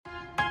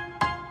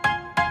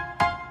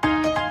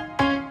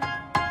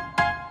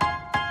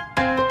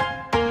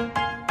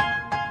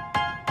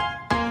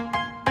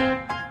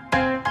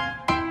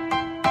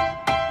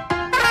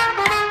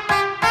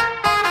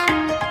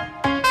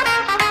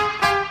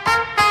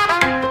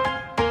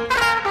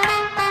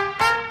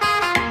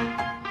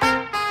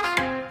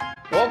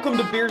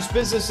Welcome to Beers,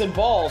 Business, and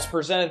Balls,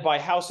 presented by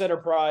House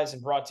Enterprise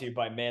and brought to you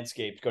by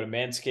Manscaped. Go to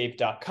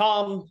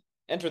manscaped.com,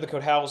 enter the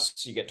code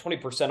HOUSE, you get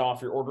 20%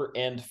 off your order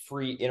and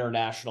free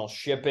international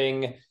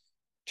shipping.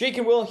 Jake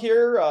and Will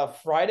here,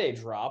 Friday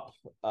drop.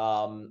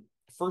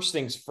 First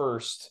things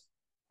first,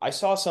 I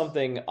saw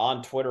something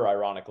on Twitter,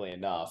 ironically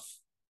enough,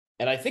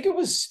 and I think it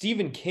was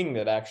Stephen King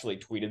that actually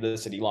tweeted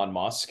this at Elon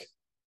Musk.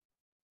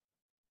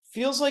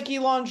 Feels like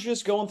Elon's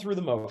just going through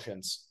the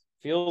motions.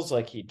 Feels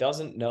like he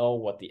doesn't know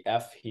what the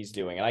F he's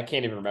doing. And I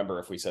can't even remember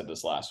if we said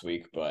this last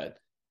week, but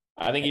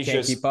I think he's can't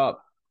just keep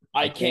up.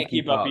 I can't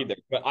keep up either.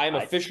 But I'm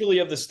officially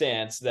of the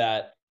stance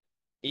that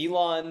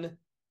Elon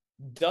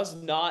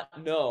does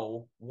not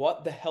know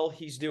what the hell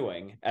he's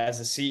doing as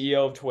the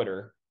CEO of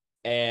Twitter,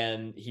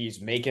 and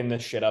he's making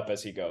this shit up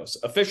as he goes.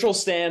 Official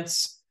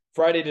stance,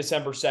 Friday,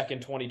 December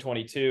 2nd,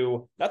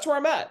 2022. That's where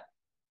I'm at.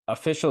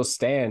 Official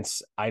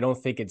stance, I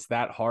don't think it's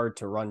that hard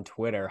to run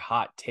Twitter.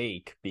 Hot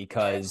take,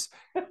 because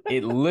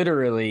it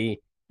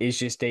literally is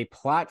just a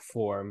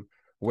platform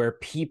where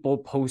people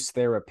post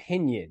their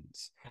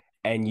opinions,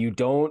 and you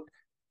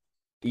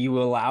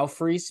allow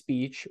free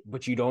speech,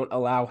 but you don't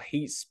allow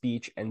hate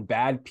speech and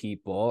bad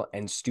people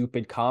and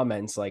stupid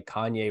comments like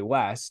Kanye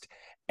West,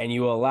 and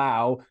you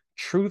allow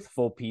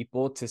truthful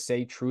people to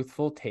say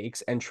truthful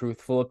takes and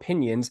truthful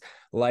opinions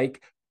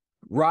like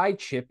Rye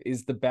Chip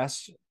is the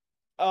best.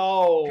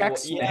 Oh,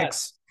 Chex yes.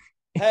 Mix.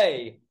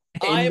 Hey,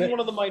 I am one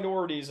of the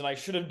minorities, and I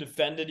should have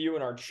defended you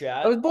in our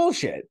chat. That was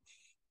bullshit.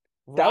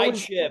 Rye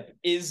Chip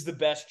is the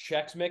best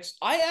Chex Mix.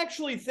 I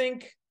actually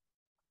think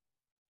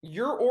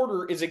your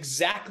order is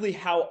exactly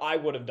how I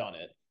would have done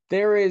it.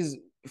 There is,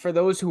 for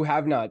those who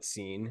have not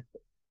seen,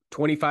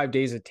 25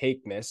 days of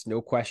Take Miss,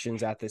 no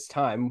questions at this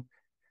time.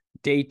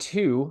 Day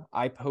 2,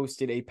 I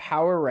posted a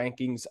power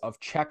rankings of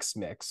Chex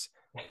Mix.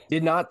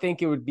 Did not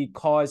think it would be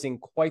causing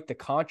quite the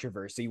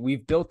controversy.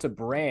 We've built a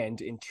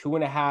brand in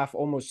 2.5,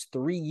 almost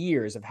 3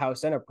 years of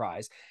House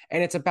Enterprise,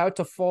 and it's about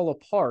to fall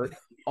apart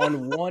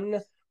on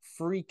one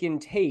freaking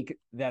take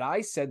that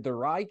I said the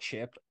Rye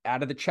Chip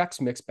out of the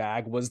Chex Mix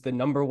bag was the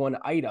number one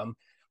item,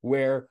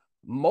 where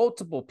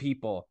multiple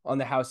people on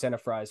the House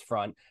Enterprise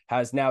front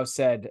has now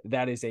said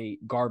that is a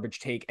garbage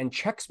take and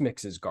Chex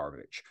Mix is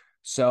garbage.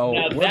 So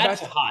now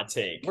that's a hot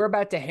take. We're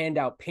about to hand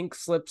out pink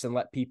slips and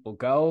let people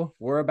go.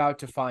 We're about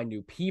to find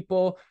new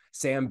people.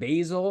 Sam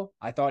Basil,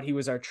 I thought he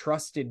was our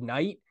trusted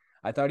knight.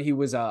 I thought he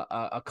was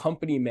a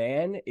company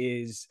man,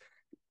 is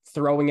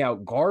throwing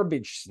out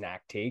garbage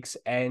snack takes.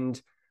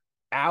 And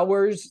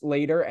hours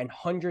later and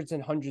hundreds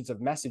of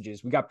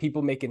messages, we got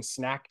people making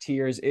snack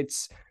tiers.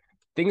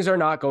 Things are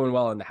not going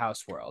well in the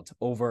house world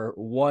over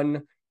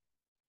one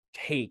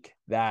take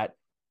that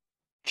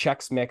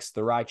Chex Mix,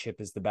 the Rye Chip,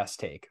 is the best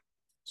take.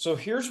 So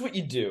here's what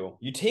you do.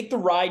 You take the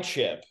Rye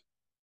Chip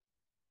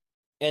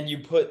and you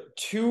put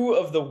 2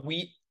 of the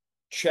wheat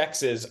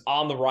Chex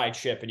on the Rye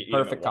Chip and you eat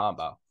them perfect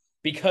combo.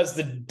 Because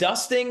the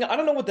dusting, I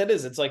don't know what that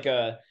is. It's like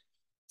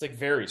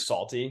very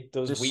salty,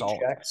 those just wheat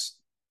salt. Chex.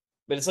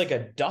 But it's like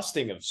a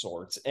dusting of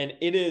sorts, and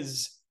it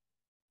is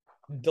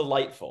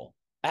delightful.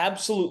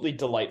 Absolutely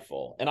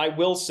delightful. And I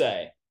will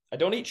say, I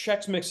don't eat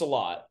Chex Mix a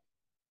lot.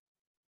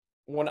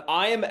 When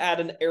I am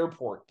at an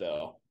airport,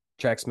 though,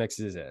 Chex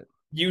Mix is it.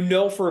 You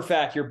know for a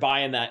fact you're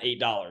buying that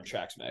 $8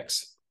 Chex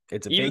Mix.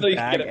 It's a big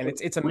bag, and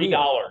it's a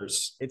meal.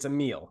 It's a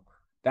meal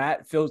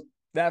that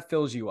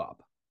fills you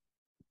up.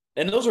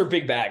 And those are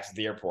big bags at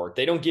the airport.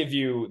 They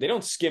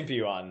don't skimp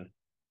you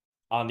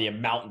on the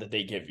amount that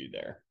they give you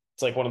there.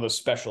 It's like one of those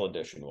special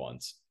edition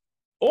ones.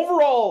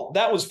 Overall,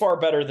 that was far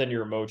better than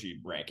your emoji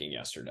ranking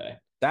yesterday.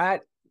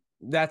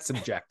 That's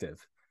subjective.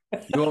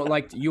 You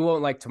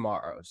won't like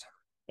tomorrow's.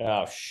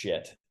 Oh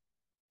shit.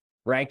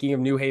 Ranking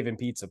of New Haven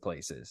pizza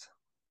places.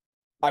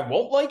 I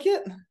won't like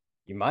it?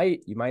 You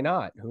might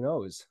not. Who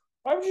knows?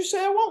 Why would you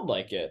say I won't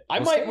like it? I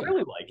might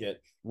really like it.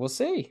 We'll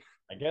see.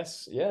 I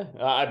guess,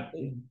 yeah.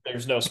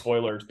 There's no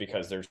spoilers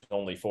because there's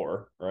only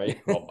 4, right?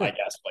 Well, I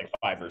guess like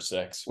 5 or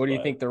 6. What do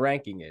you think the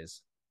ranking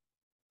is?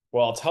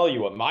 Well, I'll tell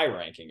you what my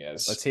ranking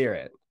is. Let's hear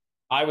it.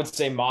 I would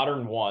say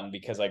Modern 1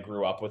 because I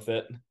grew up with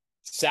it.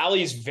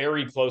 Sally's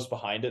very close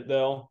behind it,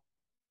 though.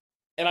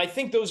 And I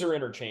think those are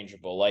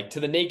interchangeable. Like, to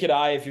the naked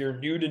eye, if you're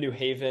new to New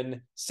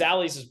Haven,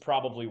 Sally's is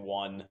probably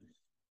 1.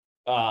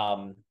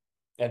 And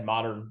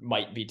Modern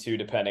might be 2,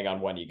 depending on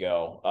when you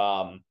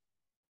go.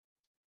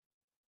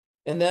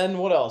 And then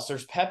what else?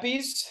 There's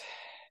Pepe's.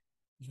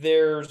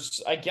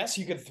 I guess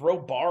you could throw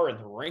Bar in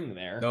the Ring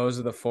there. Those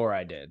are the 4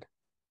 I did.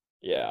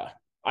 Yeah.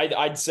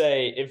 I'd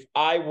say if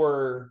I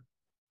were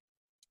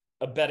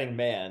a betting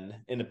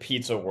man in the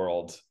pizza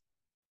world,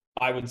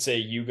 I would say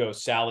you go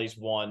Sally's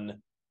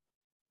 1,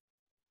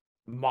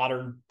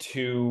 Modern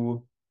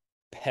 2,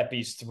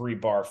 Pepe's 3,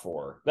 Bar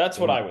 4. That's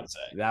what I would say.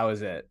 That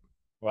was it.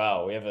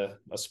 Wow, we have a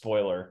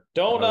spoiler.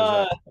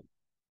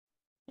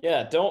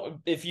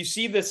 If you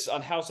see this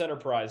on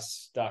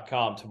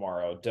houseenterprise.com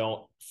tomorrow,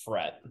 don't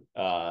fret.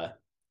 And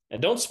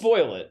don't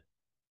spoil it.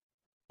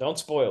 Don't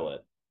spoil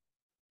it.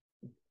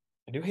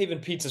 New Haven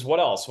pizzas. What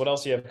else? What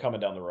else do you have coming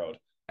down the road?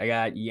 I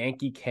got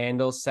Yankee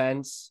candle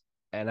scents.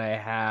 and I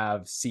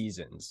have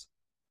seasons,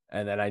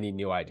 and then I need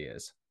new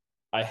ideas.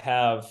 I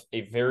have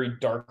a very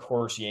dark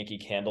horse Yankee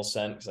candle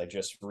scent because I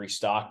just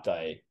restocked.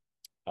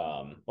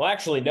 Well,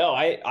 actually, no,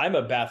 I'm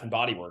a Bath and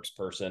Body Works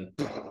person.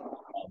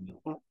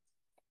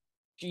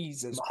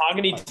 Jesus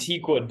Mahogany Christ.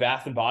 Teakwood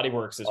Bath and Body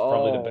Works is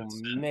probably the Oh best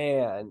scent.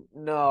 man,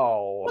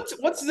 no,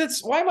 What's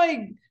this? Why am I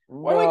getting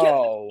this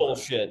no.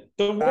 bullshit?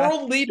 The Bath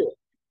world leader.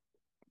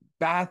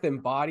 Bath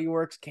and Body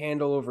Works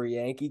candle over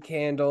Yankee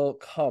candle.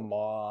 Come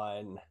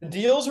on. The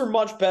deals are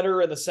much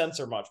better and the scents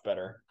are much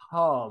better.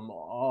 Come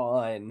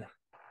on.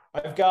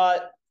 I've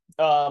got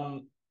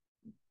um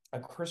a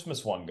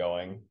Christmas one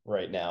going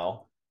right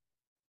now.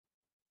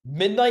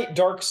 Midnight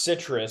Dark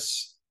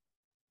Citrus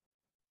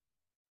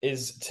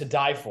is to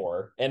die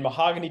for, and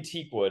Mahogany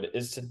Teakwood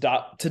is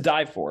to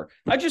die for.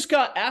 I just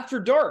got After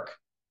Dark,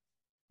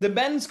 the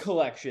men's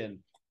collection.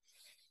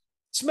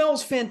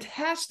 Smells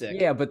fantastic.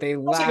 Yeah, but It's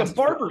like a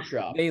barber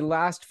shop. They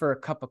last for a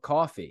cup of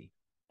coffee.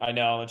 I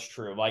know, that's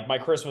true. Like my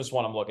Christmas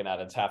one I'm looking at,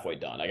 it's halfway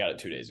done. I got it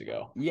 2 days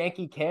ago.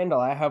 Yankee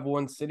candle, I have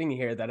one sitting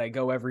here that I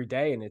go every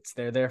day, and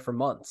they're there for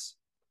months.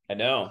 I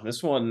know.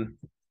 This one,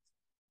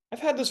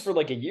 I've had this for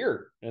like a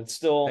year, and it's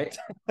still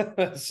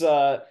it's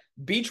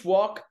Beach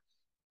Walk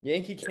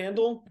Yankee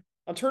Candle.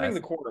 I'm turning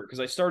the corner because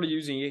I started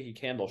using Yankee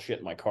Candle shit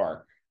in my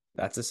car.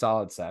 That's a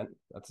solid scent.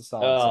 That's a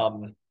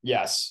solid scent.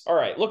 Yes. All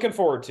right. Looking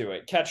forward to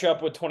it. Catch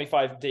up with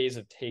 25 days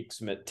of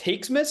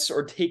Takesmas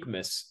or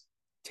Takemas?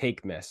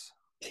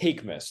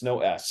 Takemas. No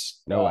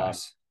S. No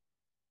S.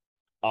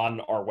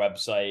 On our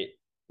website.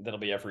 That'll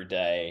be every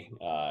day.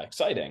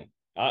 Exciting.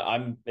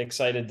 I'm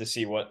excited to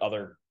see what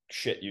other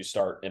shit you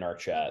start in our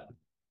chat.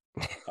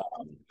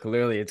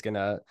 Clearly, it's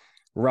gonna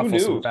ruffle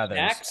some feathers.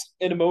 Facts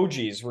and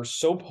emojis were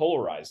so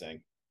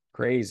polarizing.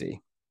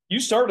 Crazy. You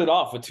started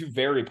off with two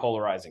very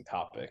polarizing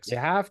topics. You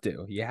have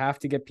to. You have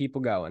to get people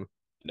going.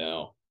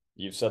 No,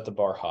 you've set the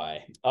bar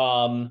high.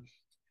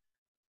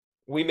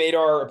 We made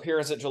our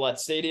appearance at Gillette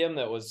Stadium.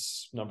 That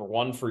was number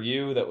one for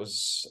you. That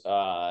was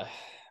I've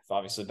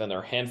obviously been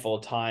there a handful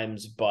of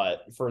times,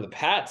 but for the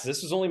Pats,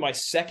 this was only my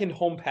second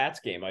home Pats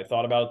game. I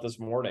thought about it this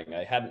morning.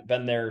 I hadn't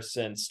been there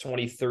since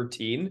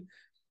 2013.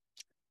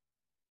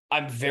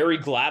 I'm very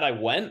glad I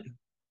went.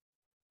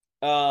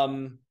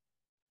 But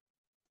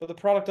the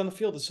product on the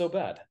field is so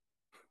bad.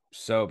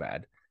 So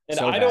bad. And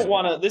I don't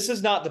want to, this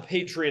is not the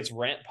Patriots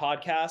rant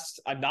podcast.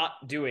 I'm not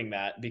doing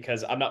that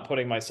because I'm not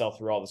putting myself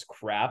through all this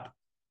crap.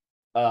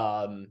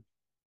 I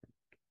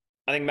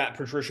think Matt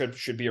Patricia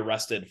should be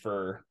arrested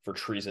for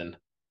treason.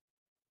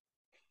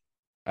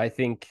 I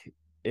think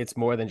it's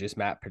more than just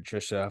Matt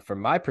Patricia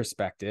from my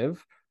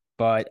perspective,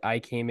 but I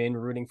came in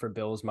rooting for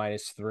Bills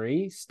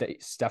 -3,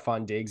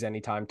 Stephon Diggs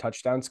anytime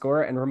touchdown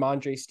score, and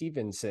Ramondre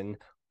Stevenson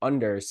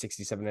under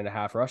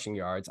 67.5 rushing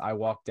yards. I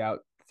walked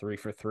out 3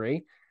 for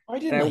 3. I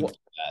didn't like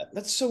that.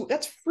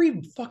 That's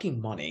free fucking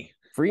money.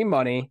 Free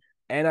money.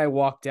 And I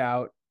walked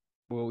out.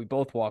 Well, we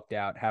both walked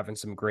out having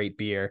some great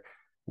beer,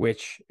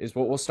 which is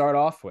what we'll start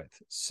off with.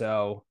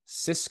 So,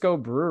 Cisco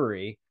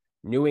Brewery,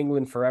 New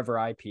England Forever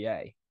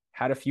IPA.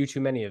 Had a few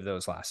too many of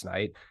those last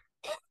night.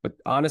 But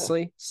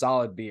honestly,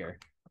 solid beer.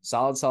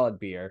 Solid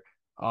beer.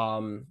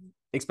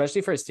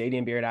 Especially for a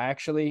stadium beer. And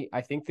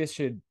I think this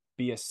should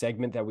be a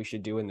segment that we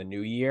should do in the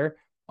new year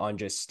on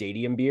just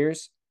stadium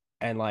beers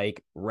and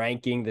like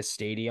ranking the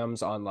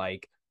stadiums on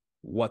like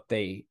what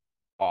they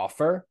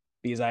offer,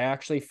 because I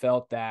actually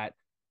felt that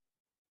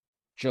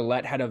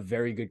Gillette had a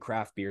very good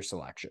craft beer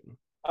selection.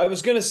 I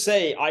was going to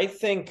say, I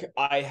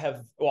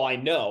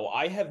know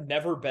I have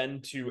never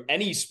been to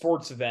any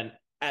sports event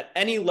at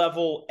any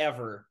level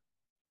ever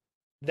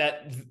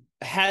that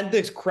had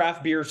this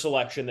craft beer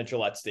selection that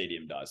Gillette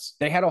Stadium does.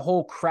 They had a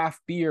whole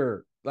craft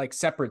beer like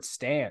separate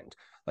stand.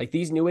 Like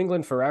these New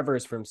England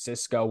Forevers from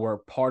Cisco were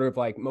part of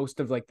like most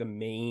of like the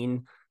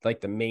main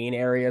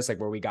areas, like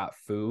where we got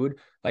food.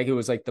 Like it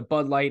was like the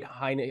Bud Light,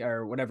 Heineken,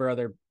 or whatever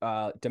other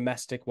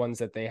domestic ones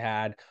that they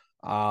had.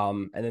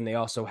 And then they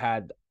also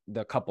had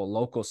the couple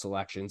local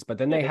selections, but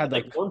then they had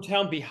like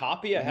Wormtown Be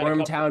Hoppy.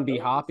 Wormtown Be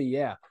Hoppy,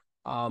 yeah.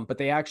 But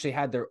they actually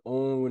had their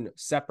own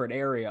separate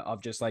area of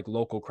just like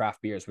local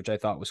craft beers, which I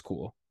thought was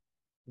cool.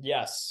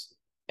 Yes.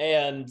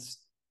 And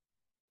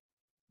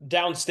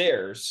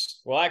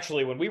downstairs, well,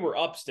 actually, when we were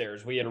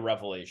upstairs, we had a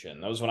revelation.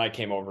 That was when I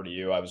came over to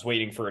you. I was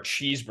waiting for a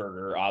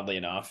cheeseburger, oddly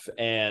enough,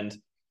 and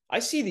I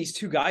see these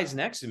two guys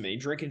next to me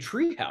drinking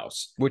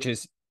Treehouse. Which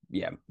is,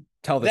 yeah,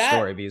 tell the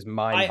story, because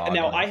mind-boggling.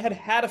 Now, I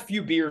had a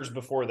few beers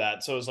before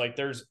that, so it was like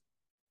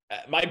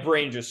my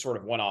brain just sort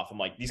of went off. I'm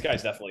like, these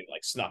guys definitely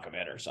like snuck them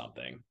in or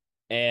something.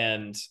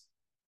 And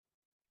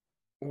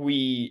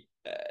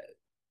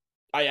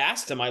I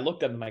asked him, I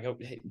looked at him, I go,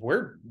 hey,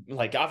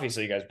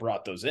 obviously you guys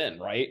brought those in,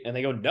 right? And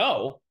they go,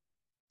 no.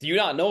 Do you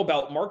not know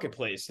about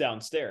Marketplace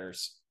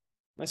downstairs?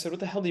 And I said, what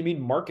the hell do you mean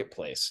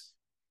Marketplace?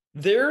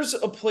 There's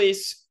a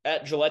place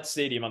at Gillette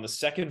Stadium on the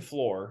second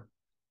floor,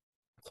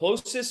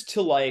 closest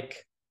to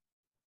like,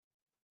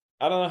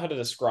 I don't know how to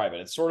describe it.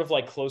 It's sort of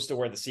like close to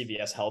where the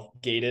CVS Health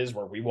gate is,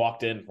 where we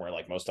walked in, where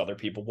like most other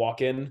people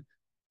walk in.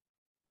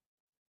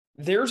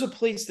 There's a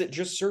place that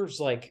just serves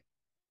like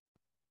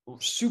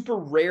super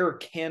rare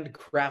canned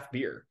craft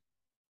beer.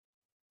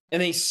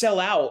 And they sell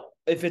out.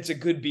 If it's a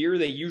good beer,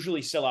 they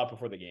usually sell out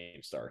before the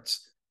game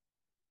starts.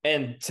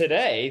 And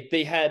today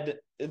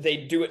they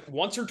do it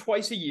once or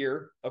twice a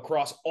year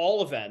across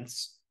all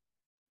events.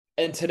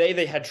 And today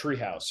they had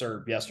Treehouse,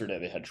 or yesterday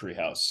they had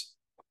Treehouse.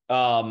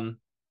 Um,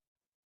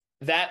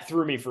 that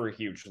threw me for a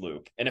huge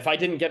loop. And if I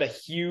didn't get a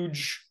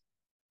huge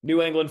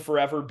New England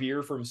Forever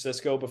beer from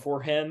Cisco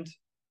beforehand,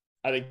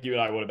 I think you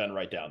and I would have been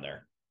right down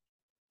there.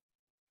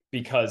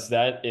 Because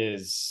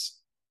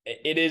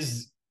it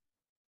is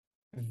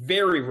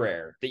very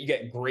rare that you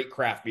get great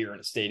craft beer in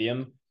a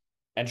stadium,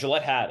 and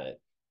Gillette had it.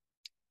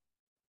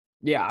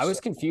 Yeah, I So was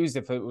confused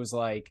if it was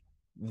like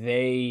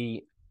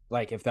they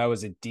like if that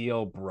was a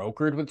deal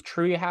brokered with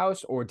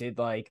Treehouse, or did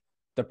like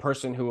the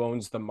person who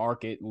owns the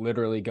market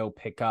literally go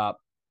pick up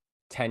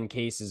 10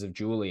 cases of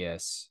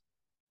Julius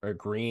or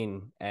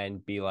Green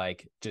and be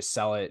like, just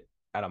sell it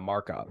at a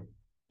markup.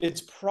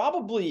 it's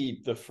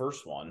probably the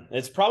first one.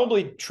 It's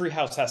probably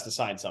Treehouse has to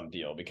sign some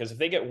deal because if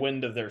they get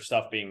wind of their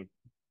stuff being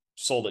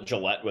sold at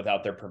Gillette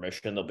without their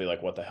permission, they'll be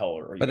like, "What the hell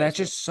are you But guys that's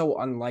doing?" just so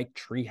unlike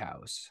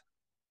Treehouse.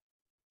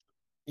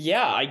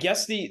 Yeah, I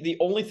guess the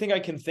only thing I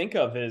can think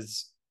of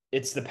is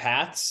it's the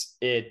Pats.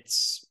 It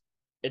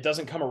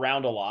doesn't come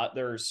around a lot.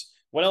 There's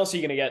what else are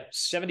you going to get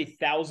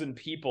 70,000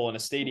 people in a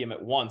stadium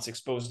at once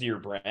exposed to your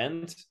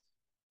brand?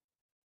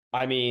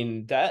 I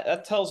mean,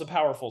 that tells a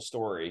powerful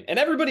story. And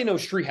everybody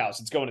knows Treehouse.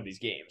 It's going to these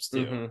games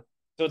too. Mm-hmm.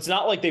 So it's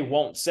not like they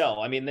won't sell.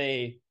 I mean,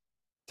 they're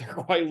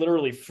quite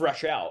literally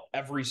fresh out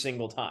every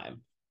single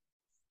time.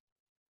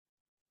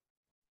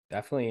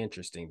 Definitely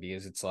interesting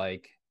because it's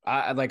like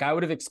I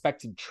would have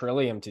expected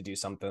Trillium to do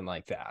something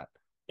like that.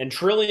 And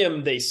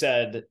Trillium, they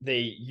said they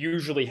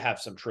usually have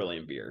some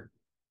Trillium beer,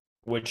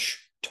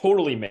 which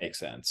totally makes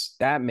sense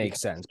That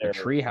makes because sense. But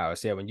they're.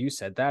 Treehouse, yeah, when you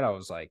said that, I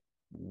was like,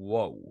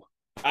 whoa,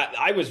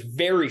 I was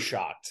very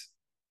shocked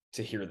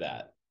to hear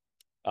that.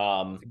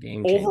 it's a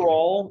game changer.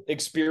 Overall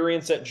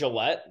experience at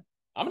Gillette,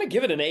 I'm going to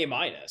give it an A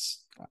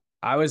minus.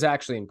 I was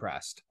actually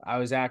impressed. I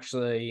was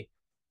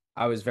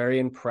very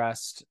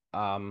impressed.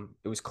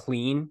 It was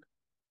clean,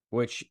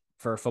 which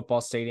for a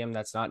football stadium,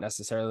 that's not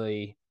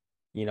necessarily,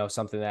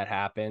 something that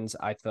happens.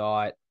 I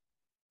thought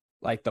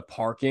like the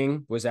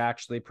parking was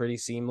actually pretty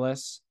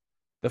seamless.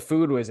 The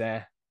food was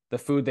the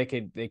food they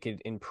could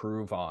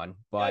improve on,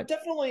 Yeah, I but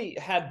definitely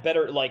had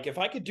better. Like, if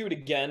I could do it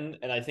again,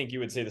 and I think you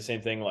would say the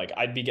same thing, like,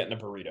 I'd be getting a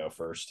burrito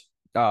first.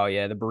 oh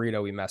yeah, the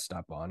burrito we messed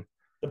up on.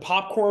 The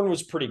popcorn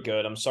was pretty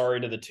good. I'm sorry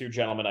to the two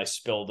gentlemen I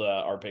spilled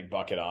our big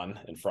bucket on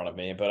in front of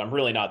me, but I'm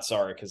really not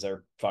sorry because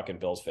they're fucking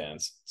Bills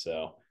fans.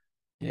 So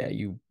Yeah,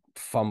 you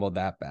fumbled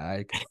that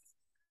bag.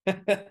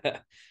 that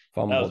was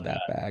Fumbled bad.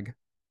 that bag.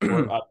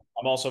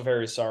 I'm also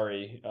very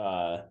sorry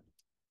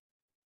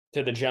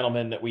to the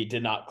gentleman that we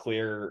did not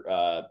clear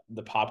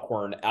the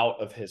popcorn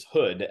out of his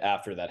hood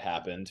after that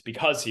happened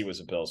because he was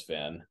a Bills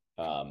fan.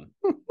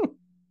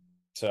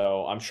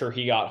 So I'm sure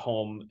he got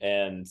home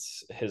and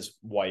his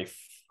wife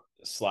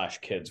slash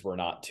kids were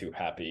not too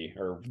happy,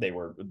 or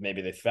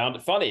maybe they found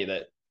it funny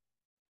that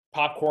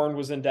popcorn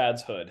was in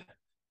dad's hood.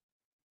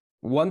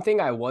 One thing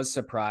I was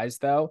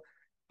surprised though,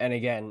 and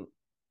again,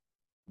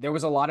 there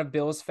was a lot of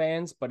Bills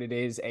fans, but it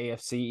is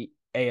AFC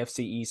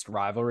East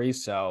rivalry,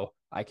 so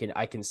I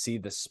can see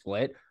the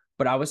split.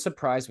 But I was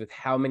surprised with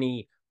how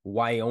many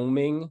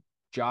Wyoming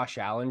Josh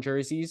Allen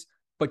jerseys,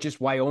 but just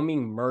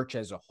Wyoming merch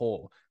as a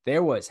whole.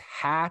 There was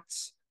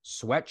hats,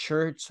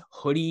 sweatshirts,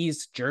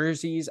 hoodies,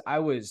 jerseys. I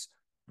was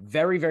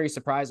very, very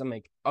surprised. I'm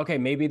like, okay,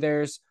 maybe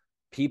there's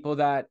people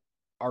that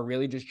are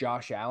really just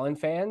Josh Allen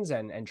fans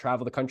and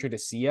travel the country to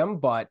see him,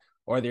 but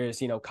or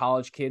there's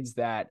college kids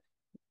that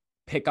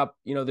pick up,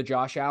 the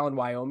Josh Allen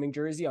Wyoming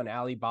jersey on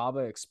Alibaba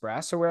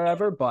Express or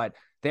wherever, but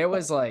there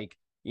was like,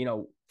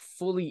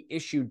 fully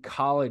issued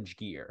college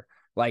gear,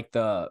 like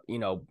the,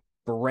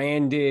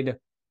 branded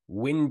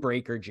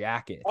windbreaker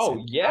jackets Oh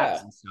and hats yeah,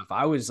 and stuff.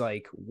 I was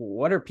like,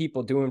 what are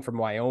people doing from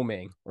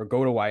Wyoming or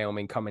go to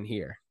Wyoming coming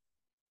here?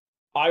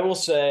 I will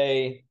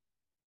say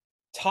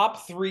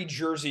top three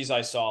jerseys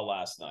I saw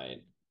last night.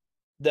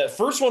 The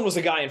first one was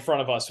a guy in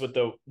front of us with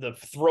the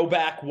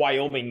throwback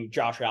Wyoming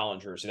Josh Allen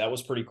jersey. That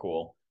was pretty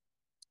cool.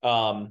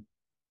 Um,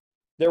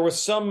 there was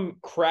some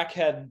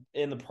crackhead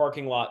in the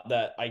parking lot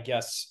that I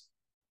guess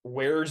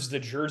wears the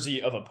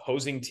jersey of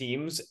opposing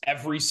teams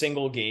every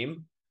single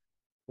game,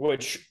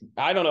 which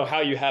I don't know how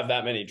you have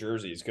that many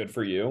jerseys. Good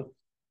for you.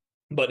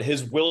 But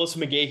his Willis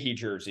McGahee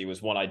jersey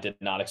was one I did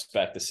not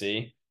expect to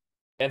see.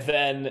 And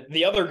then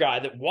the other guy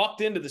that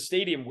walked into the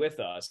stadium with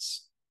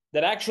us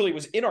that actually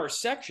was in our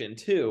section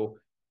too,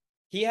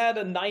 he had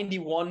a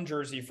 91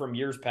 jersey from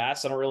years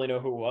past. I don't really know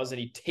who it was. And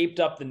he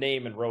taped up the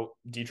name and wrote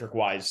Dietrich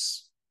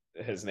Wise,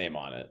 his name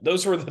on it.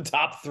 Those were the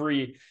top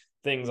three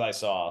things I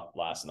saw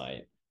last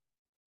night.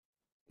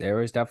 There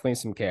was definitely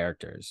some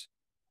characters.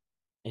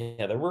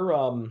 Yeah, there were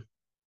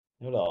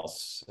what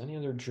else? Any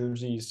other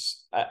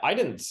jerseys? I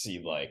didn't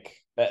see like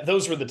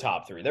those were the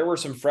top three. There were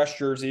some fresh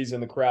jerseys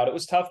in the crowd. It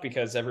was tough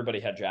because everybody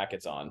had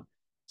jackets on.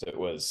 So it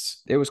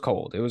was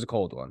cold. It was a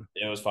cold one.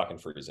 it was fucking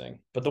freezing.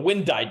 But the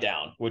wind died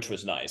down, which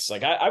was nice.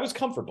 Like I was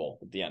comfortable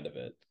at the end of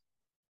it.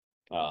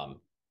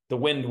 The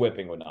wind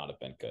whipping would not have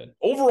been good.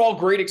 Overall,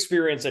 great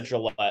experience at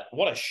Gillette.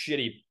 What a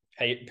shitty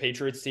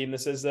Patriots team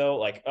this is, though.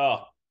 Like,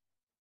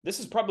 this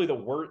is probably the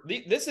worst.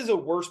 This is a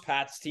worse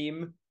Pats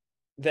team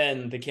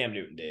than the Cam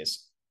Newton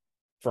days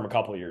from a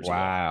couple of years ago.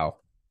 Wow.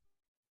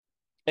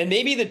 And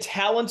maybe the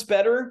talent's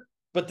better,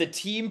 but the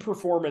team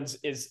performance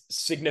is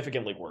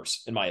significantly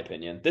worse, in my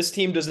opinion. This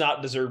team does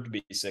not deserve to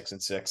be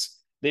 6-6.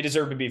 They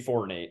deserve to be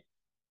 4-8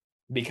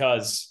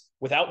 because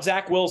without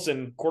Zach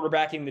Wilson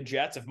quarterbacking the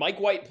Jets, if Mike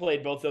White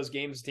played both those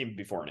games, the team would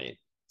be 4-8. It's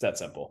that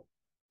simple.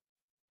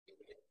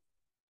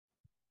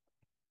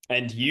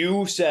 And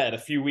you said a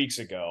few weeks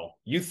ago,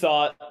 you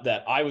thought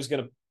that I was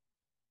going to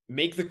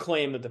make the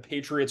claim that the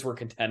Patriots were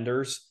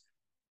contenders.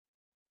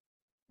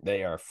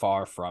 They are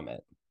far from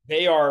it.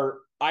 They are.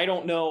 I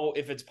don't know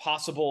if it's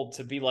possible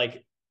to be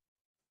like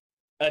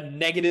a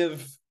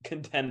negative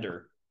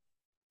contender,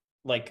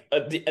 like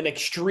an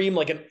extreme,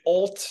 like an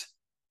alt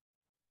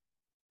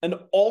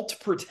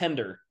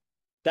pretender.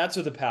 That's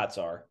what the Pats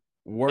are.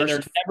 And they're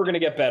never going to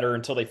get better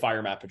until they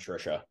fire Matt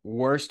Patricia.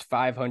 Worst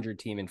 500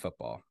 team in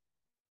football.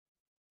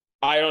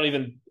 I don't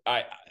even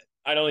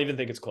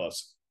think it's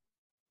close.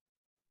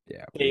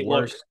 Yeah, they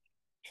look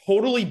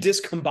totally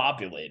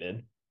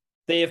discombobulated.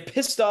 They have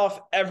pissed off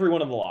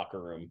everyone in the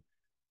locker room.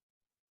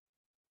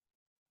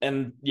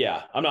 And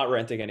yeah, I'm not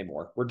ranting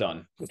anymore. We're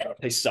done.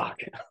 They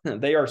suck.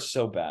 They are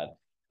so bad.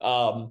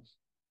 You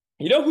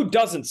know who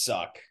doesn't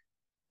suck?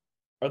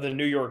 Are the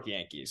New York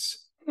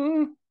Yankees.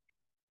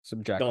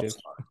 Subjective.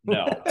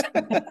 No.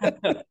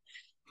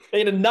 They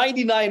had a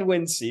 99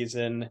 win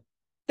season.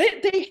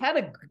 They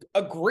had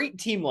a great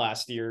team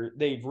last year.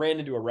 They ran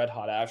into a red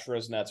hot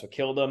Astros, and that's what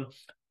killed them.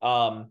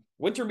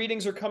 Winter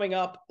meetings are coming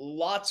up.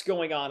 Lots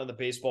going on in the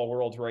baseball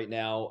world right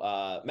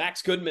now.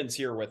 Max Goodman's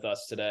here with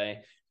us today.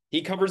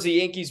 He covers the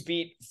Yankees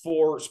beat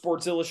for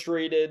Sports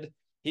Illustrated.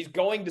 He's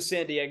going to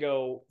San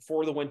Diego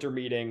for the winter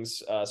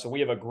meetings. So we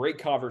have a great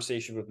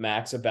conversation with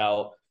Max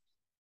about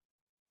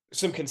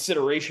some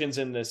considerations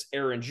in this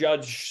Aaron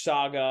Judge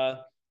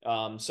saga,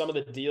 some of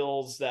the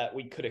deals that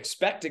we could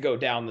expect to go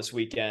down this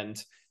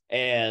weekend,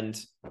 and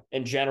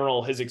in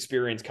general, his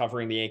experience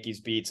covering the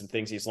Yankees beats and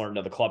things he's learned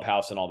in the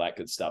clubhouse and all that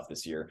good stuff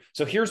this year.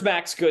 So here's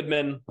Max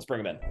Goodman. Let's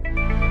bring him in.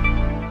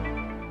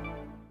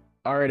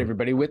 All right,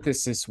 everybody. With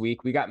us this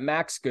week, we got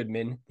Max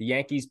Goodman, the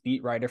Yankees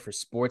beat writer for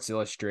Sports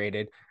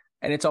Illustrated.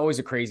 And it's always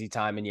a crazy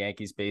time in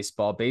Yankees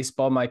baseball.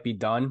 Baseball might be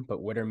done,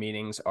 but winter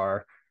meetings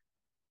are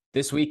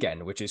this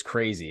weekend, which is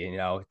crazy. You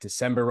know,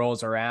 December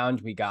rolls around.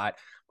 We got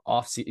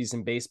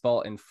off-season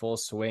baseball in full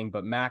swing,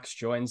 but Max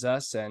joins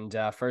us. And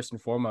first and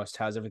foremost,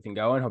 how's everything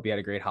going? Hope you had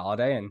a great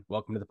holiday and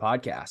welcome to the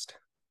podcast.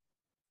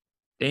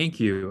 Thank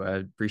you. I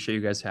appreciate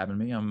you guys having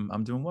me.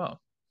 I'm doing well.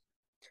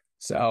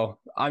 So,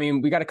 I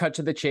mean, we got to cut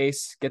to the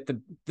chase, get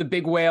the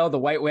big whale, the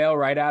white whale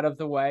right out of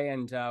the way.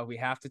 And we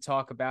have to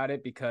talk about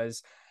it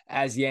because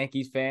as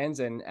Yankees fans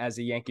and as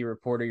a Yankee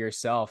reporter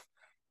yourself,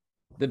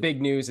 the big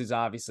news is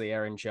obviously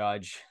Aaron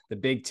Judge, the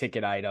big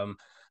ticket item.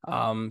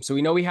 So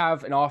we know we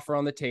have an offer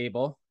on the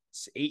table.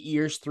 It's 8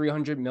 years,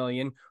 $300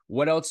 million.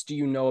 What else do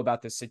you know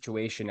about the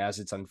situation as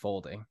it's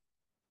unfolding?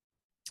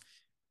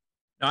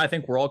 No, I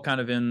think we're all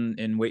kind of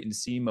in wait and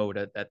see mode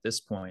at this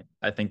point.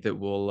 I think that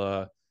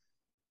we'll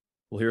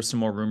hear some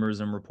more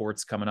rumors and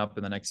reports coming up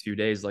in the next few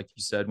days. Like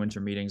you said, winter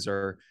meetings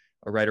are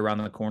right around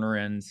the corner.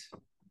 And,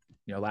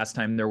 you know, last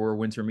time there were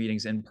winter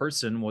meetings in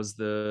person was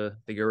the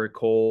Gerrit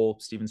Cole,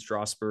 Steven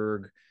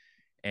Strasburg,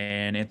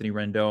 and Anthony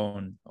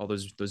Rendon. All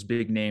those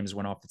big names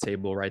went off the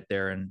table right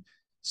there. And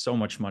so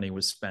much money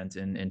was spent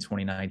in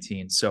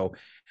 2019. So I'm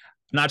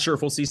not sure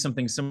if we'll see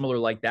something similar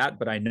like that,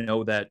 but I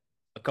know that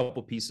a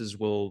couple pieces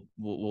will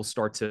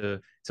start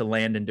to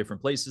land in different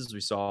places.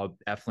 We saw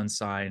Eflin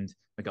signed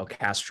Miguel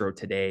Castro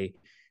today.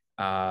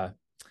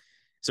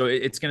 So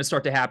it's going to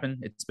start to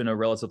happen. It's been a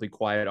relatively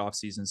quiet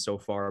offseason so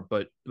far,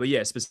 but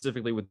yeah,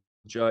 specifically with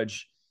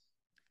Judge,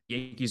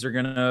 Yankees are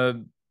going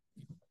to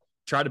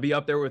try to be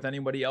up there with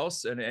anybody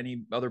else and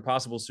any other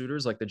possible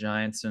suitors like the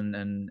Giants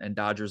and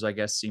Dodgers, I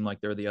guess, seem like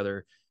they're the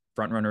other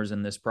front runners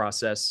in this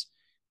process.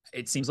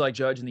 It seems like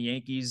Judge and the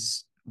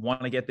Yankees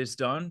want to get this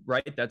done,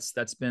 right?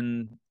 That's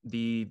been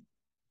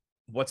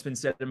what's been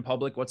said in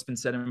public, what's been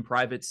said in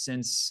private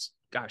since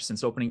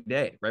opening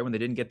day, right? When they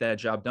didn't get that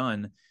job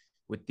done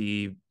with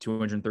the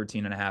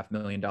 $213.5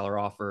 million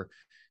offer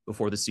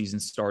before the season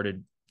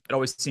started, it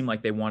always seemed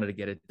like they wanted to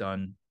get it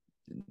done.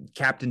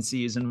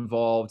 Captaincy is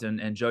involved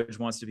and Judge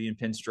wants to be in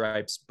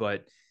pinstripes,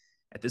 but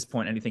at this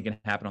point, anything can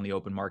happen on the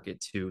open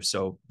market too.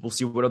 So we'll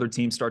see what other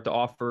teams start to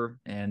offer.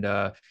 And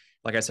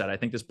like I said, I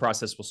think this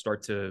process will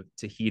start to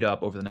heat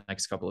up over the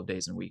next couple of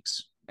days and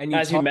weeks. And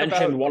as you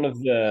mentioned, one of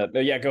the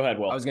go ahead,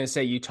 Will. I was going to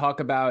say, you talk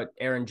about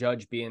Aaron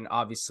Judge being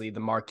obviously the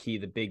marquee,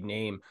 the big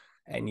name,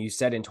 and you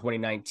said in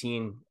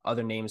 2019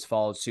 other names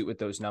followed suit with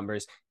those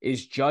numbers.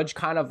 Is Judge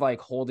kind of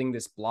like holding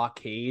this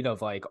blockade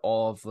of like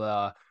all of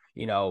the,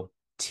 you know,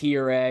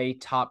 tier A,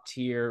 top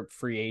tier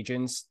free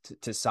agents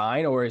to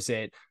sign, or is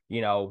it,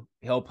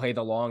 he'll play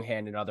the long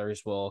hand and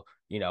others will,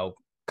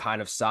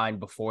 kind of sign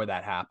before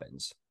that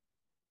happens?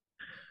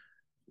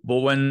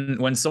 Well,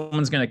 when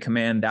someone's going to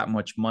command that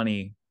much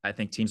money, I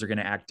think teams are going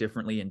to act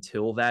differently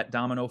until that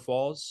domino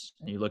falls.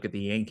 And you look at the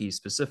Yankees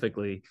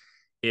specifically,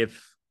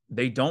 if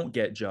they don't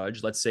get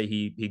Judge, let's say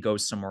he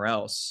goes somewhere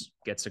else,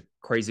 gets a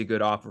crazy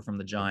good offer from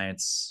the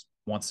Giants,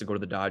 wants to go to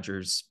the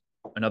Dodgers,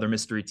 another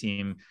mystery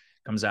team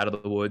comes out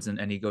of the woods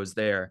and he goes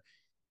there.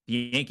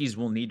 The Yankees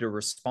will need to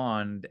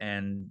respond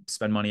and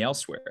spend money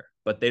elsewhere,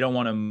 but they don't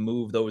want to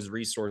move those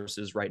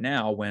resources right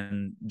now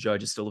when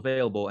Judge is still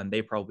available, and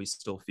they probably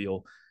still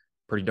feel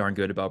pretty darn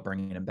good about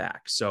bringing him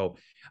back. So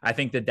I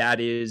think that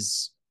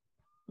is,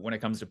 when it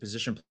comes to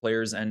position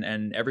players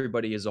and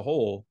everybody as a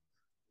whole,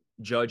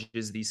 Judge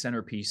is the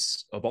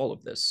centerpiece of all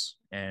of this.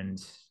 And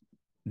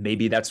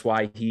maybe that's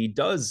why he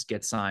does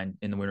get signed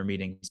in the winter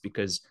meetings,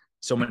 because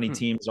so many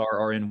teams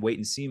are in wait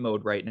and see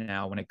mode right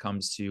now when it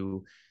comes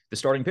to the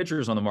starting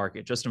pitchers on the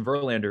market. Justin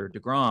Verlander,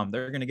 DeGrom,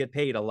 they're going to get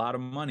paid a lot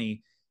of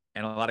money,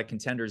 and a lot of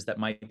contenders that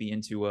might be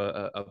into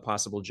a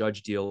possible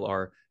Judge deal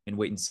are in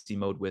wait and see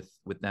mode with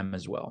them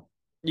as well.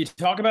 You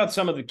talk about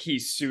some of the key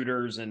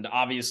suitors, and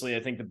obviously I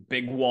think the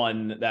big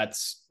one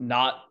that's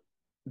not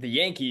the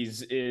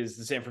Yankees is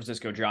the San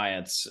Francisco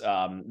Giants.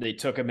 They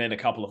took him in a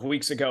couple of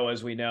weeks ago,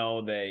 as we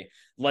know. They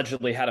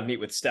allegedly had to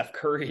meet with Steph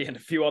Curry and a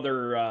few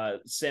other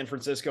San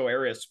Francisco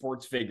area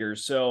sports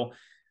figures. So,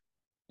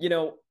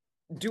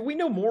 do we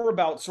know more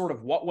about sort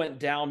of what went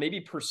down,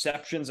 maybe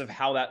perceptions of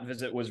how that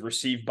visit was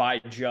received by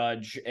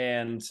Judge?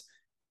 And,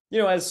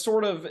 as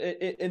sort of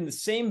in the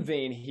same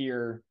vein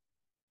here,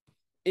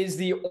 is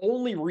the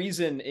only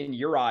reason in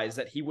your eyes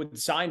that he would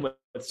sign with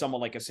someone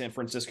like a San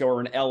Francisco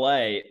or an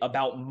LA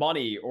about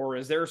money, or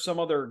is there some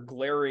other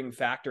glaring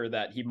factor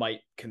that he might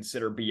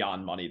consider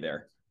beyond money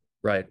there?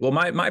 Right. Well,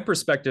 my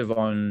perspective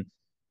on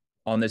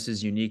this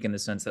is unique in the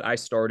sense that I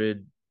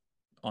started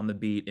on the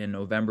beat in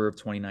November of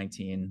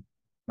 2019.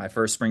 My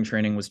first spring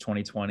training was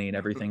 2020, and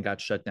everything got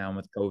shut down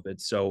with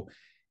COVID. So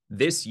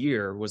this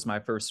year was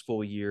my first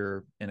full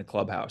year in a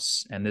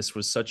clubhouse, and this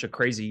was such a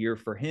crazy year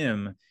for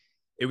him.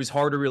 It was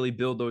hard to really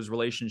build those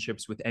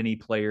relationships with any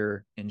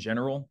player in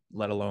general,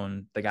 let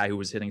alone the guy who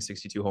was hitting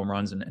 62 home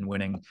runs and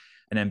winning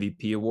an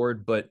MVP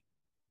award. But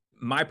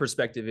my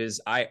perspective is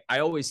I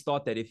always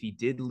thought that if he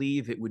did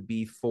leave, it would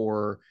be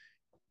for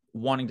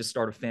wanting to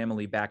start a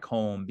family back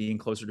home, being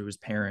closer to his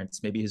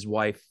parents. Maybe his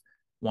wife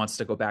wants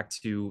to go back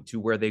to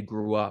where they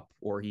grew up,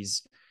 or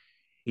he's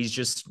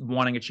just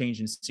wanting a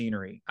change in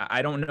scenery.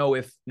 I don't know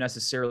if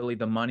necessarily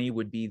the money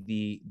would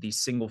be the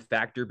single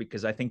factor,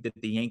 because I think that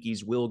the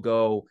Yankees will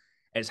go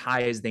as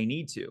high as they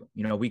need to.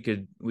 We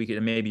could,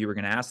 maybe you were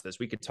going to ask this,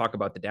 we could talk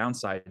about the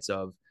downsides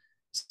of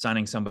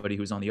signing somebody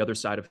who's on the other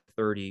side of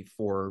 30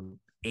 for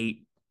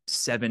 8,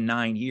 7,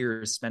 9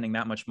 years, spending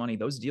that much money.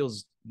 Those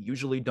deals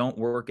usually don't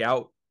work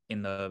out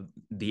in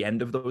the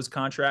end of those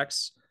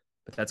contracts,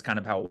 but that's kind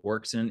of how it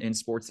works in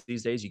sports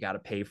these days. You got to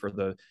pay for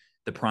the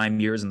prime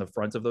years in the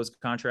front of those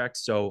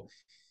contracts. So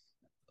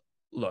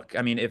look,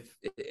 I mean, if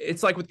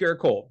it's like with Garrett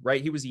Cole,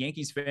 right? He was a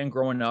Yankees fan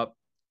growing up.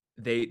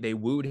 They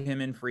wooed him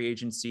in free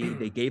agency.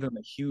 They gave him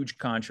a huge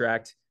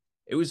contract.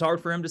 It was hard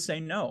for him to say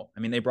no.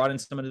 I mean, they brought in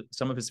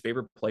some of his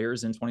favorite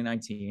players in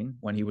 2019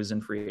 when he was in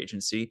free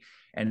agency,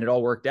 and it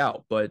all worked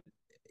out. But,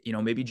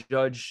 maybe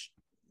Judge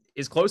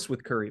is close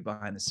with Curry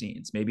behind the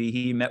scenes. Maybe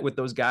he met with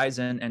those guys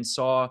and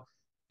saw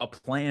a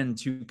plan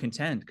to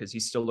contend, because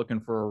he's still looking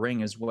for a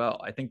ring as well.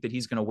 I think that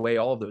he's going to weigh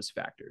all of those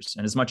factors.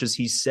 And as much as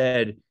he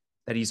said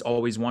that he's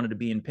always wanted to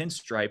be in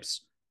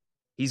pinstripes,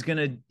 he's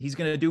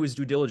gonna do his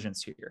due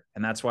diligence here.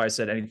 And that's why I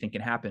said anything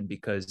can happen,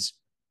 because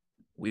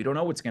we don't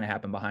know what's going to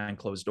happen behind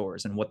closed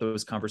doors and what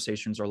those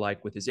conversations are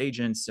like with his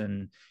agents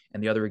and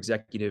the other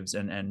executives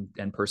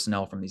and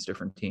personnel from these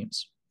different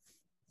teams.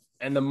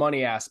 And the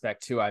money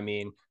aspect too. I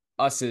mean,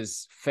 us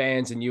as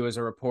fans and you as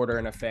a reporter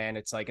and a fan,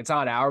 it's like, it's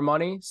on our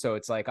money. So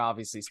it's like,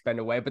 obviously spend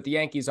away, but the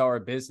Yankees are a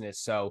business.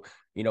 So,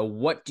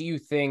 what do you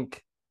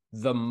think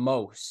the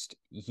most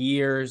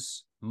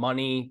years,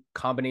 money,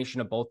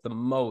 combination of both, the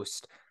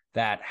most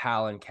that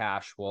Hal and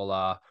Cash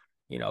will,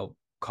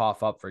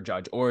 cough up for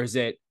Judge? Or is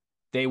it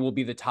they will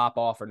be the top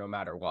offer no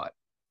matter what?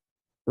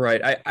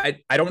 Right.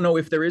 I don't know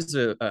if there is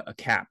a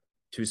cap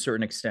to a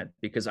certain extent,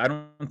 because I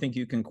don't think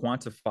you can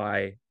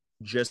quantify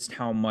just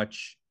how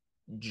much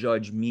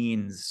Judge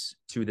means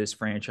to this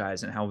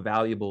franchise and how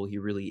valuable he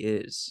really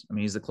is. I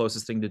mean, he's the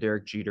closest thing to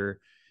Derek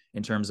Jeter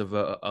in terms of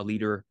a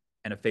leader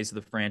and a face of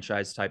the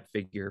franchise type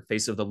figure,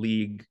 face of the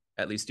league.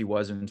 At least he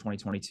was in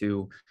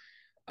 2022.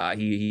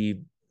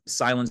 He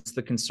silenced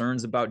the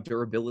concerns about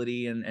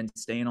durability and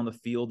staying on the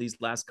field these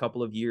last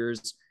couple of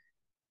years.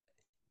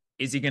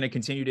 Is he going to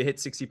continue to hit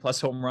 60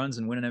 plus home runs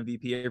and win an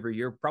MVP every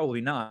year?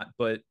 Probably not.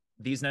 But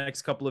these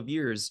next couple of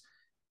years,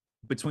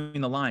 between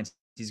the lines,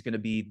 he's going to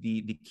be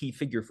the key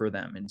figure for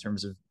them in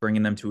terms of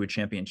bringing them to a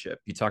championship.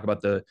 You talk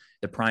about the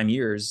prime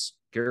years,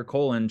 Garrett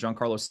Cole and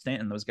Giancarlo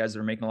Stanton, those guys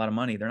that are making a lot of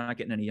money, they're not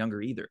getting any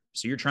younger either.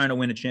 So you're trying to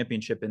win a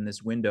championship in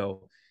this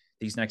window.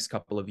 these next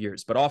couple of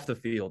years. But off the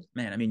field,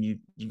 man, I mean,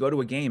 you go to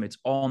a game, it's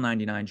all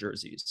 99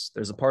 jerseys.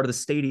 There's a part of the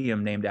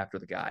stadium named after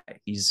the guy.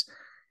 He's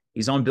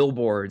on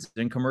billboards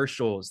and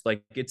commercials.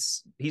 Like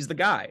he's the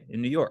guy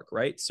in New York,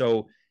 right?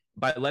 So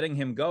by letting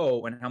him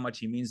go and how much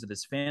he means to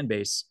this fan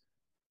base,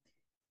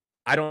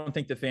 I don't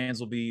think the fans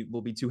will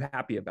be too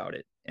happy about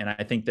it. And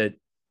I think that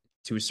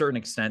to a certain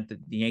extent that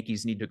the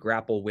Yankees need to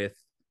grapple with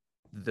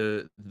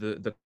the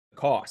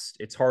cost.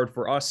 It's hard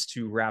for us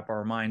to wrap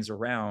our minds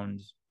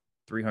around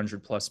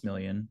 300 plus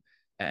million.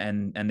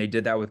 And they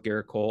did that with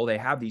Garrett Cole. They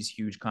have these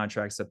huge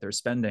contracts that they're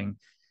spending.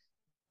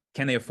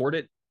 Can they afford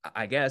it?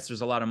 I guess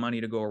there's a lot of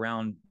money to go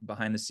around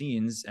behind the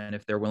scenes. And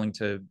if they're willing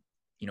to,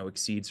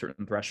 exceed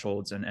certain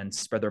thresholds and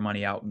spread their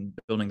money out and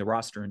building the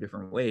roster in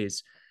different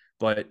ways,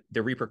 but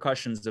the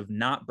repercussions of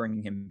not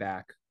bringing him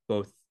back,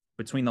 both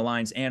between the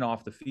lines and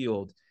off the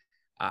field,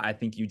 I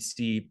think you'd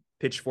see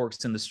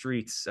pitchforks in the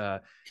streets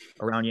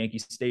around Yankee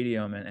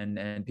Stadium,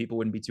 and people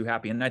wouldn't be too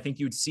happy. And I think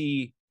you'd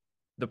see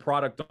the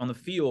product on the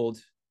field.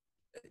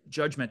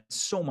 Judge meant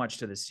so much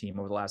to this team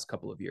over the last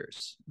couple of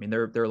years. I mean,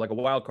 they're like a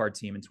wild card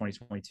team in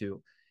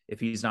 2022 if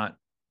he's not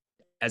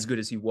as good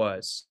as he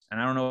was. And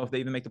I don't know if they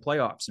even make the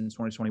playoffs in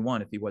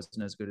 2021 if he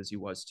wasn't as good as he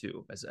was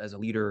too, as a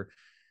leader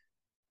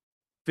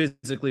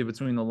physically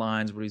between the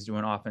lines, what he's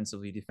doing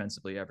offensively,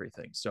 defensively,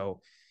 everything. So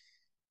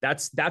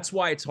that's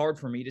why it's hard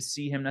for me to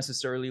see him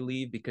necessarily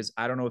leave, because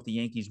I don't know if the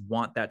Yankees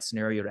want that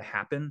scenario to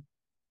happen.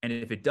 And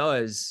if it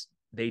does,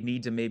 they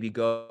need to maybe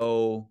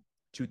go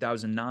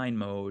 2009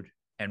 mode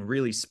and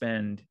really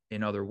spend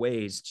in other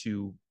ways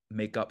to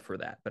make up for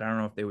that. But I don't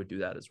know if they would do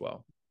that as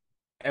well.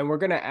 And we're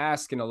going to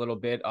ask in a little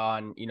bit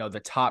on,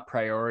 the top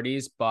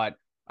priorities, but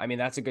I mean,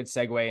 that's a good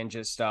segue and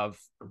just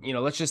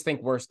let's just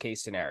think worst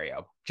case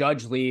scenario.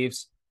 Judge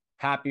leaves,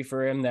 happy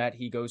for him that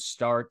he goes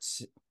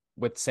starts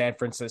with San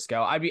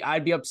Francisco.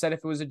 I'd be upset if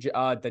it was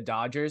the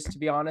Dodgers, to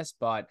be honest,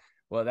 but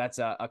well, that's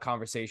a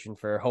conversation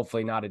for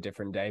hopefully not a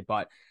different day.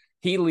 But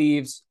he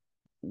leaves.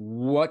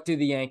 What do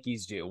the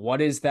Yankees do?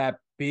 What is that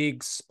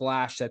big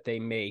splash that they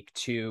make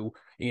to,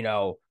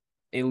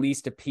 at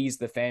least appease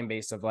the fan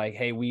base of like,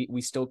 hey,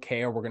 we still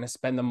care. We're going to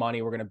spend the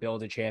money. We're going to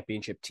build a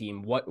championship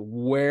team.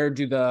 Where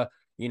do the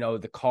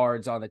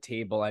cards on the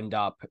table end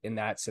up in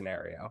that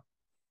scenario?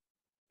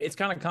 It's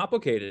kind of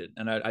complicated,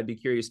 and I'd be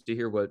curious to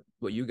hear what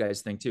you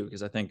guys think too,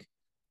 because I think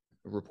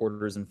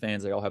reporters and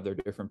fans, they all have their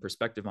different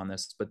perspective on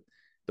this. But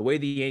the way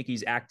the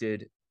Yankees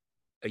acted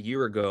a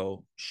year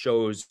ago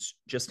shows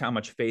just how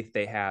much faith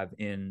they have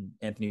in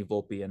Anthony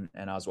Volpe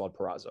and Oswald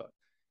Peraza.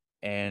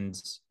 And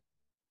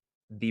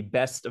the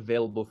best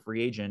available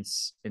free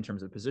agents in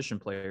terms of position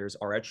players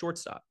are at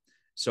shortstop.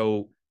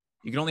 So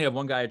you can only have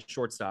one guy at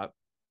shortstop.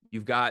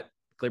 You've got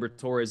Gleyber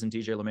Torres and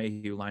DJ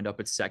LeMahieu lined up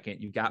at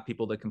second. You've got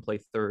people that can play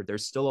third.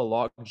 There's still a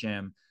log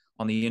jam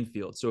on the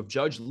infield. So if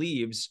Judge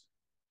leaves,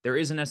 there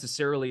isn't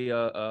necessarily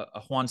a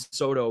Juan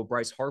Soto,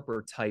 Bryce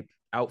Harper type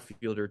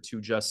outfielder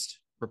to just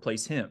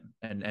replace him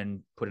and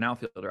put an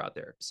outfielder out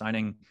there.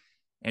 Signing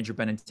Andrew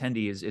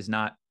Benintendi is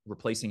not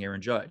replacing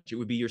Aaron Judge. It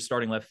would be your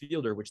starting left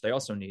fielder, which they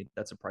also need.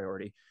 That's a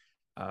priority.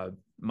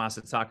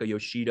 Masataka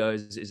Yoshida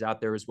is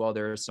out there as well.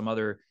 There are some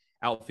other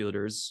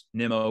outfielders,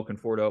 Nimmo,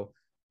 Conforto,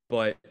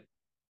 but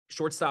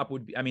shortstop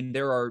would be, I mean,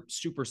 there are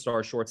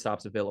superstar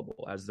shortstops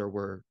available as there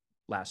were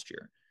last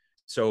year.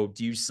 So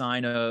do you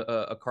sign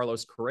a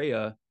Carlos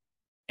Correa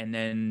and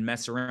then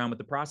mess around with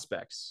the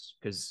prospects?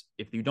 Because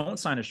if you don't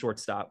sign a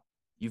shortstop,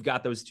 you've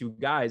got those two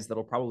guys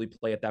that'll probably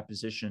play at that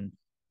position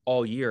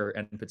all year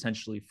and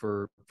potentially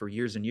for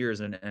years and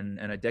years and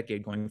a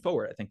decade going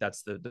forward. I think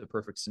that's the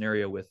perfect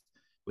scenario with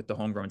the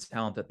homegrown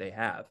talent that they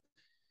have.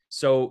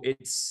 So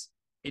it's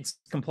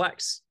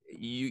complex.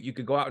 You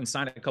could go out and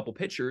sign a couple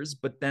pitchers,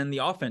 but then the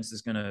offense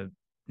is going to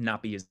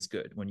not be as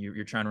good when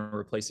you're trying to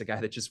replace a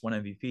guy that just won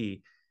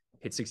MVP,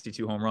 hit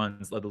 62 home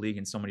runs, led the league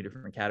in so many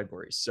different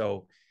categories.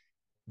 So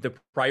the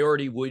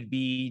priority would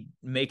be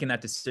making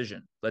that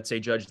decision. Let's say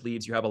Judge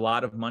leaves, you have a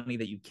lot of money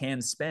that you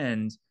can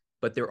spend,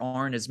 but there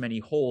aren't as many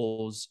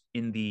holes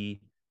in the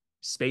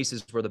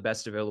spaces where the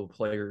best available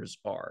players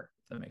are,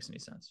 if that makes any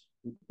sense.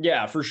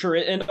 Yeah, for sure.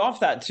 And off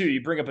that too,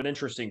 you bring up an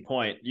interesting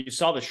point. You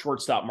saw the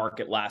shortstop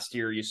market last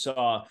year. You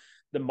saw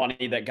the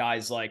money that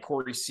guys like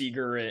Corey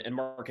Seager and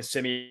Marcus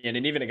Semien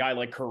and even a guy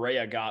like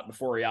Correa got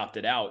before he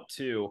opted out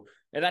too.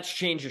 And that's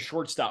changed the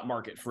shortstop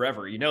market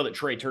forever. You know that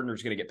Trey Turner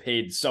is going to get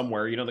paid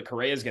somewhere. You know that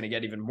Correa is going to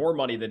get even more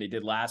money than he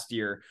did last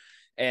year.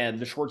 And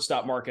the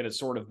shortstop market has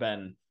sort of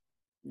been,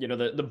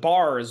 the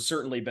bar has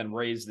certainly been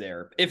raised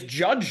there. If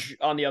Judge,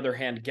 on the other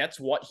hand, gets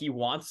what he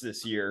wants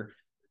this year,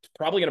 it's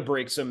probably going to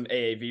break some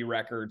AAV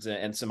records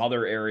and some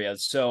other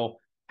areas. So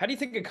how do you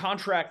think a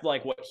contract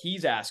like what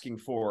he's asking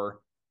for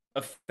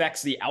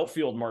affects the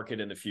outfield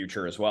market in the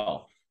future as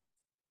well?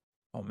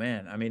 Oh,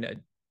 man. I mean,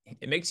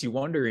 it makes you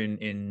wonder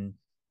in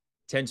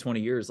 10,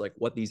 20 years, like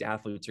what these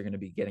athletes are going to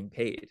be getting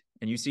paid.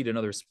 And you see it in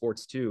other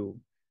sports too.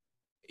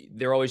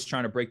 They're always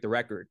trying to break the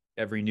record.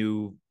 Every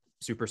new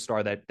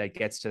superstar that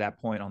gets to that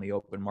point on the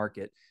open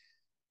market.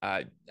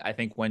 I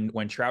think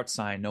when Trout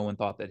signed, no one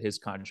thought that his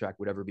contract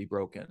would ever be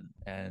broken.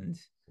 And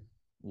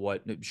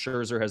what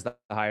Scherzer has the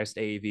highest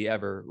AAV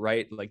ever,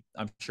 right? Like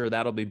I'm sure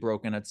that'll be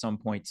broken at some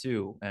point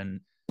too. And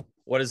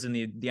what is in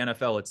the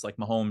NFL? It's like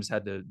Mahomes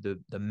had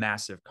the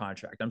massive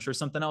contract. I'm sure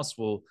something else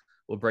will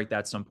break that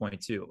at some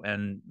point too.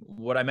 And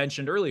what I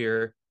mentioned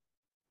earlier,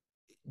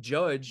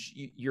 Judge,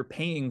 you're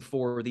paying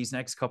for these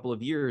next couple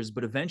of years,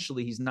 but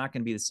eventually he's not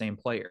going to be the same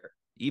player,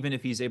 even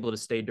if he's able to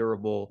stay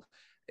durable.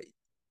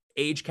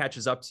 Age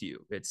catches up to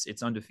you.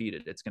 It's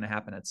undefeated. It's going to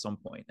happen at some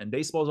point. And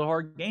baseball is a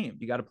hard game.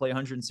 You got to play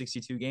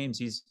 162 games.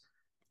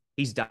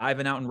 He's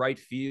diving out in right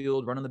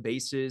field, running the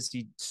bases.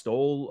 He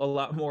stole a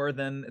lot more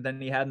than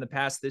he had in the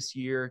past this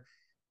year.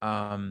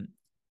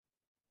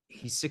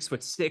 He's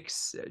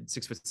 6'6",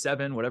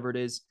 6'7", whatever it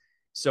is.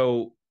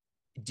 So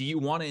do you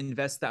want to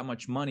invest that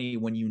much money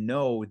when you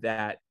know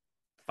that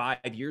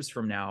 5 years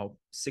from now,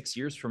 6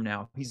 years from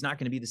now, he's not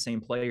going to be the same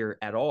player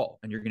at all,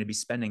 and you're going to be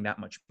spending that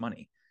much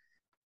money?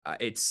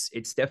 It's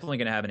definitely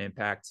going to have an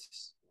impact.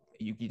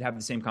 You'd have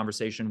the same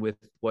conversation with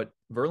what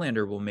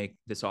Verlander will make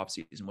this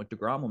offseason, what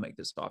DeGrom will make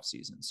this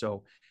offseason.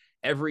 So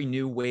every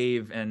new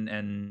wave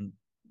and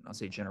I'll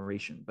say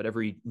generation, but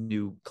every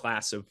new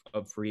class of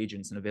free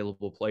agents and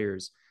available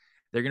players,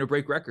 they're going to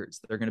break records.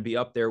 They're going to be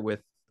up there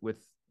with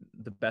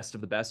the best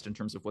of the best in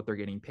terms of what they're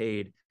getting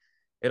paid.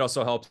 It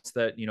also helps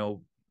that,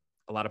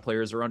 a lot of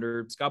players are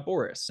under Scott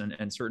Boras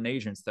and certain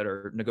agents that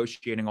are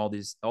negotiating all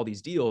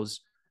these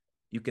deals.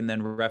 You can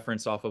then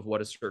reference off of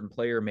what a certain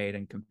player made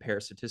and compare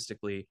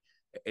statistically.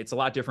 It's a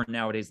lot different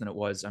nowadays than it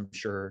was, I'm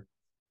sure,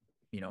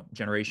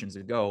 generations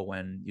ago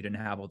when you didn't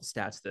have all the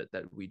stats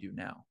that we do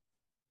now.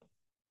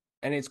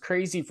 And it's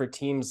crazy for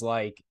teams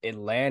like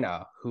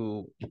Atlanta,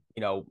 who,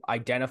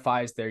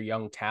 identifies their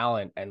young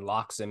talent and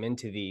locks them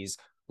into these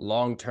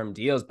long-term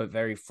deals, but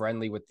very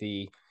friendly with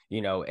the,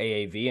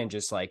 AAV and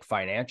just like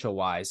financial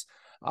wise.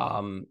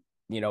 Are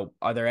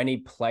there any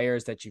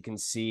players that you can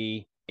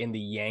see in the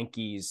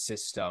Yankees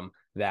system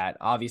that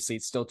obviously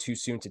it's still too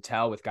soon to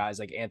tell with guys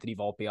like Anthony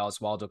Volpe,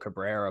 Oswaldo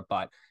Cabrera,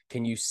 but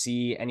can you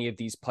see any of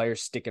these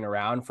players sticking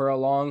around for a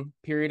long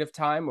period of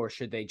time, or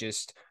should they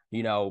just,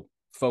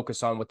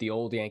 focus on what the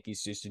old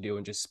Yankees used to do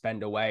and just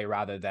spend away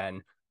rather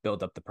than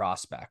build up the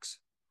prospects?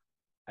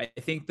 I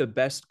think the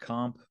best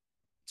comp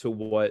to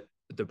what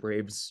the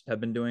Braves have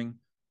been doing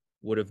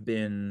would have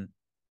been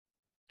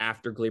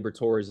after Gleyber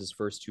Torres'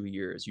 first 2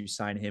 years. You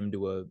sign him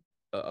to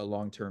a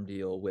long-term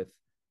deal with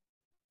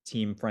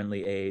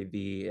team-friendly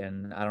AAV,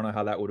 and I don't know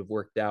how that would have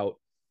worked out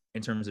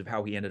in terms of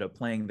how he ended up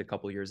playing the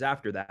couple years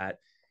after that.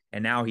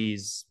 And now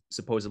he's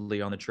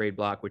supposedly on the trade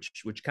block,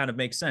 which kind of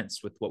makes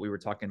sense with what we were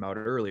talking about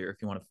earlier.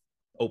 If you want to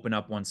open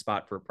up one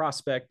spot for a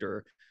prospect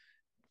or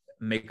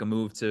make a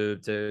move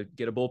to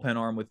get a bullpen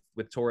arm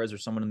with Torres or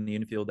someone in the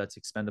infield that's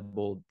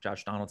expendable,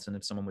 Josh Donaldson,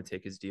 if someone would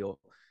take his deal.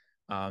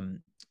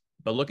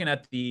 But looking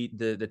at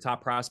the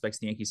top prospects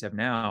the Yankees have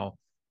now,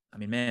 I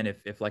mean, man,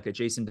 if like a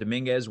Jason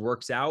Dominguez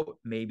works out,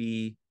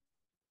 maybe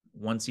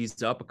once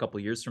he's up a couple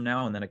of years from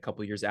now, and then a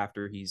couple of years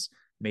after he's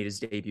made his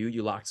debut,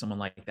 you lock someone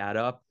like that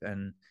up.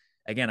 And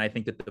again, I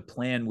think that the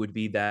plan would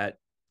be that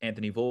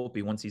Anthony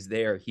Volpe, once he's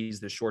there, he's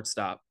the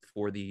shortstop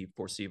for the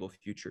foreseeable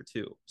future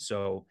too.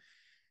 So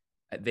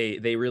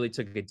they really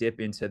took a dip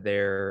into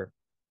their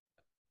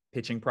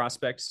pitching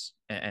prospects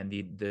and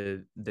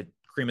the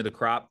cream of the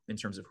crop in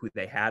terms of who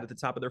they had at the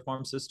top of their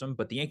farm system.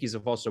 But the Yankees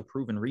have also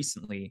proven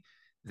recently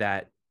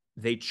that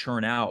they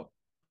churn out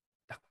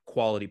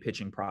quality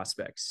pitching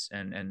prospects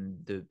and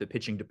the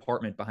pitching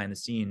department behind the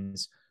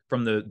scenes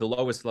from the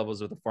lowest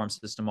levels of the farm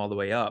system all the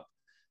way up.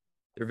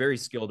 They're very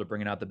skilled at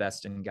bringing out the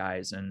best in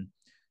guys. And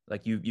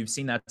like you've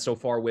seen that so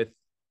far with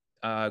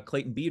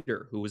Clayton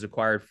Beeter, who was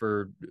acquired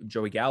for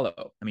Joey Gallo.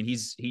 I mean,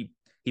 he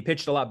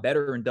pitched a lot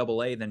better in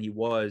Double-A than he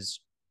was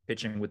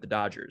pitching with the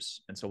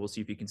Dodgers. And so we'll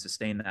see if he can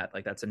sustain that.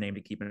 Like that's a name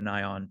to keep an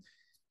eye on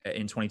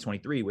in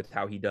 2023 with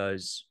how he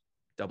does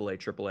Double-A,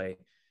 Triple-A.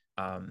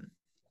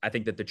 I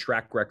think that the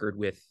track record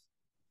with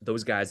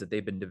those guys that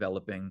they've been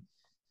developing,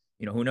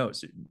 who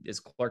knows? Is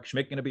Clark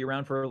Schmidt going to be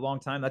around for a long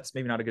time? That's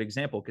maybe not a good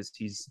example because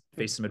he's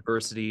faced some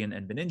adversity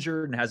and been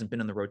injured and hasn't been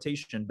in the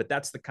rotation. But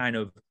that's the kind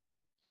of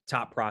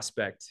top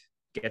prospect,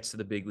 gets to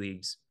the big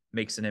leagues,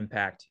 makes an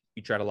impact.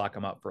 You try to lock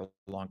him up for a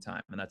long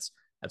time. And that's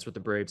what the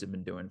Braves have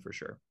been doing for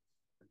sure.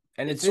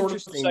 And it's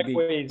interesting.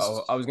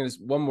 I was going to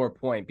one more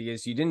point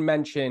because you didn't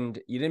mention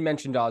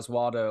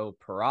Oswaldo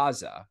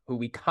Peraza, who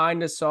we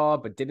kind of saw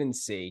but didn't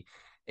see.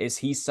 Is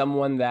he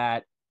someone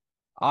that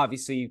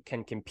obviously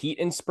can compete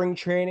in spring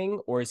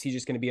training, or is he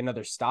just going to be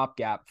another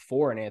stopgap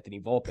for an Anthony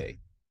Volpe?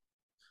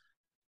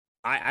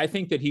 I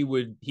think that he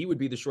would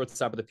be the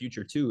shortstop of the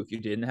future too if you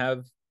didn't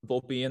have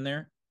Volpe in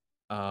there.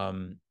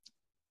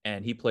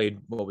 And he played,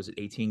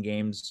 18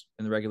 games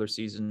in the regular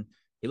season.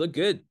 He looked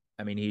good.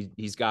 I mean,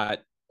 he's got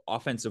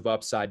offensive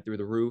upside through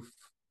the roof,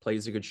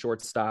 plays a good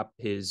shortstop.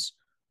 His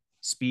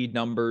speed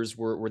numbers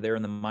were there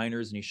in the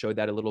minors, and he showed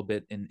that a little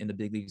bit in the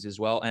big leagues as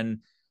well. And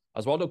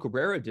Oswaldo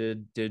Cabrera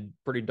did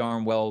pretty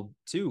darn well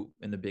too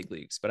in the big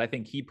leagues, but I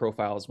think he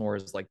profiles more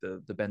as like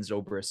the Ben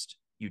Zobrist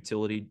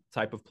utility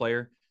type of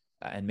player.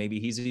 And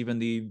maybe he's even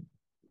the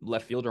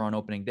left fielder on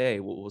opening day.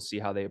 We'll see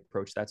how they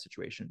approach that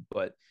situation.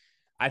 But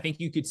I think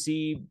you could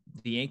see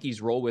the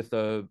Yankees roll with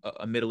a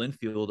middle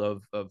infield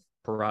of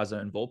Peraza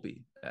and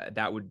Volpe.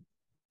 That would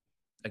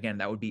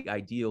be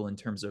ideal in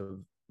terms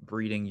of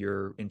breeding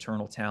your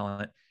internal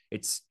talent.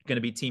 It's going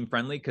to be team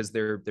friendly because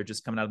they're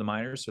just coming out of the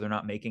minors, so they're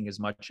not making as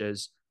much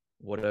as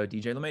what a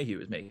DJ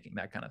LeMahieu is making,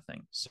 that kind of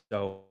thing.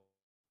 So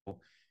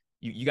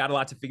you got a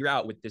lot to figure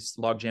out with this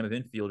logjam of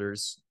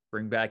infielders.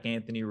 Bring back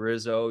Anthony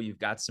Rizzo. You've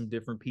got some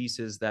different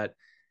pieces that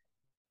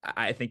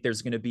I think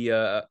there's going to be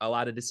a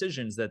lot of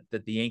decisions that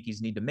the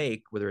Yankees need to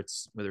make, whether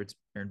it's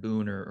Aaron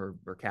Boone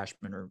or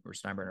Cashman or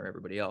Steinbrenner or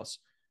everybody else,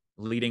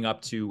 leading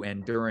up to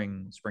and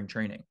during spring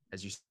training,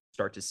 as you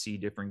start to see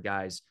different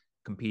guys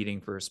competing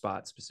for a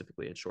spot,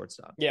 specifically at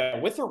shortstop. Yeah,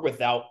 with or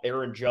without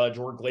Aaron Judge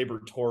or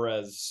Gleyber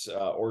Torres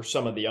or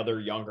some of the other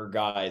younger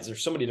guys,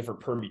 there's so many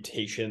different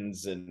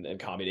permutations and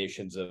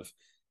combinations of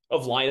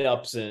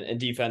lineups and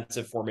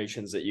defensive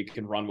formations that you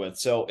can run with.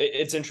 So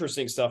it's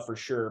interesting stuff for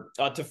sure.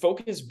 To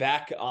focus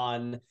back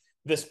on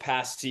this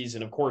past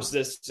season, of course,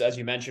 this, as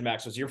you mentioned,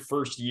 Max, was your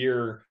first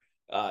year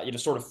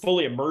sort of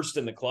fully immersed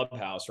in the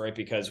clubhouse, right?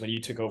 Because when you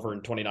took over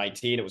in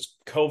 2019, it was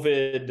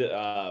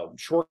COVID,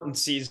 shortened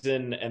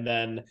season, and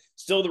then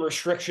still the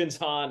restrictions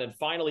on, and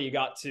finally you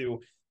got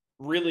to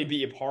really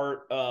be a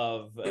part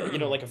of,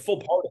 like a full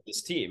part of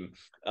this team.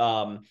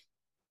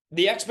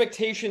 The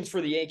expectations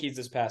for the Yankees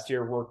this past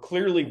year were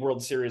clearly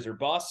World Series or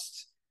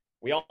bust.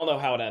 We all know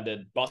how it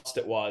ended. Bust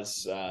it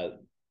was.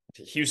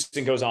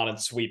 Houston goes on and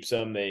sweeps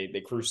them.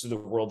 They cruise to the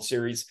World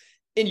Series.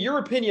 In your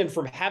opinion,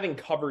 from having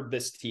covered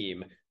this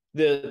team,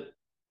 the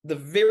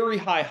very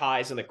high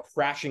highs and the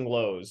crashing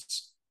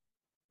lows,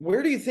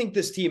 where do you think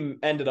this team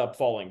ended up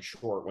falling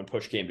short when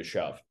push came to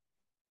shove?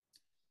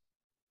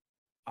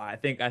 I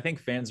think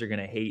fans are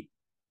going to hate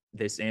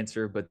this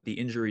answer, but the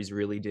injuries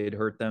really did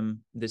hurt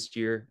them this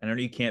year. And I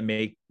know you can't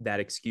make that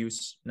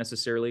excuse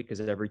necessarily because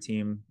every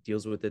team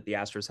deals with it. The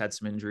Astros had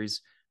some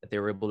injuries that they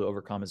were able to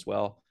overcome as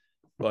well.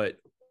 But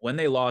when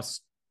they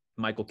lost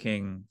Michael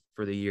King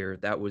for the year,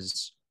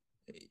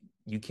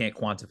 you can't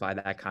quantify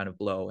that kind of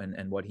blow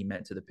and what he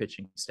meant to the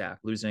pitching staff.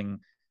 Losing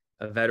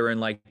a veteran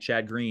like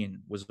Chad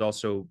Green was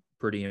also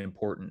pretty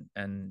important.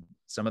 And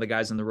some of the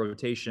guys in the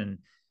rotation,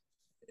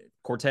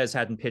 Cortez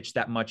hadn't pitched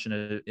that much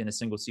in a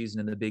single season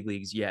in the big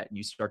leagues yet. And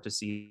you start to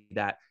see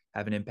that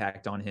have an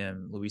impact on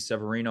him. Luis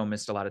Severino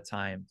missed a lot of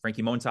time.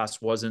 Frankie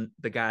Montas wasn't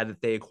the guy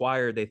that they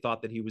acquired. They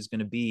thought that he was going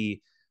to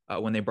be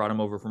when they brought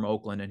him over from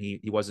Oakland, and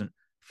he wasn't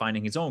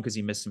finding his own because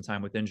he missed some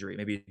time with injury.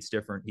 Maybe it's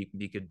different.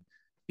 He could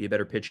be a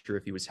better pitcher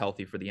if he was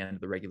healthy for the end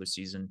of the regular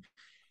season.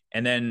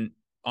 And then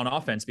on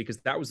offense, because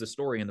that was the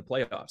story in the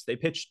playoffs, they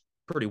pitched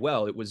pretty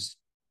well.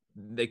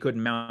 They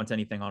couldn't mount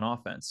anything on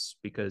offense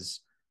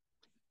because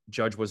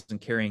Judge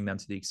wasn't carrying them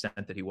to the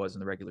extent that he was in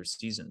the regular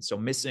season. So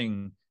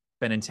missing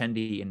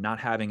Benintendi and not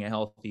having a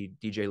healthy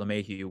DJ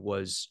LeMahieu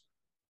was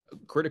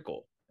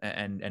critical.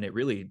 And it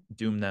really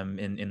doomed them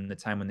in the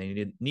time when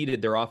they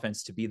needed their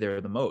offense to be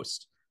there the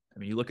most. I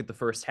mean, you look at the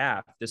first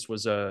half, this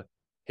was a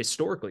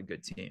historically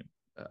good team,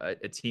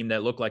 a team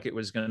that looked like it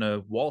was going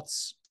to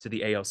waltz to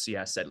the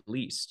ALCS at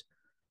least.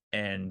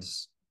 And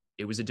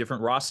it was a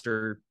different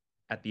roster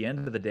at the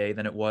end of the day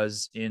than it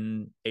was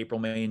in April,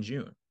 May, and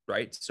June.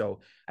 Right.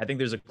 So I think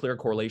there's a clear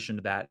correlation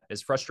to that.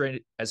 As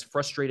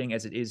frustrating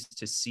as it is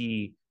to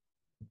see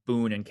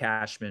Boone and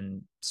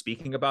Cashman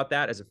speaking about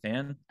that as a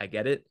fan, I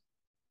get it.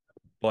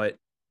 But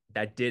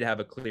that did have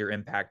a clear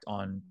impact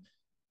on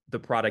the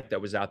product that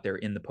was out there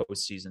in the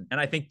postseason. And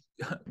I think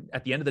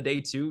at the end of the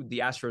day, too, the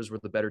Astros were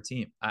the better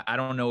team. I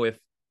don't know if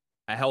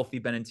a healthy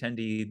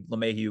Benintendi,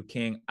 LeMahieu,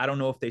 King, I don't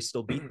know if they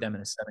still beat them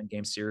in a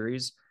 7-game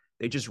series.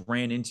 They just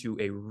ran into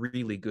a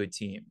really good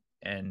team.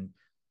 And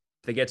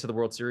if they get to the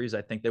World Series,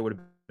 I think they would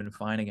have been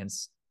fine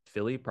against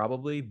Philly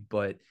probably.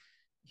 But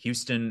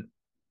Houston,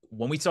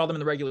 when we saw them in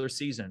the regular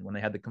season, when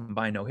they had the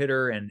combined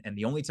no-hitter, and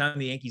the only time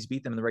the Yankees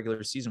beat them in the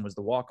regular season was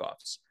the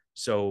walk-offs.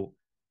 So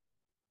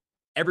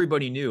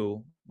everybody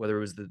knew, whether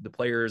it was the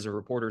players or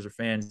reporters or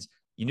fans,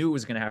 you knew it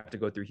was going to have to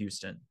go through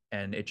Houston.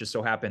 And it just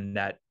so happened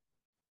that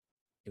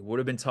it would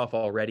have been tough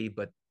already,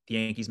 but the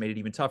Yankees made it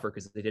even tougher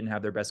because they didn't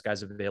have their best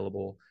guys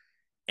available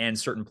and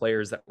certain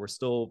players that were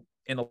still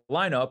in the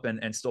lineup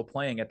and still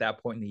playing at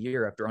that point in the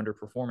year after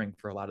underperforming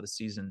for a lot of the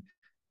season.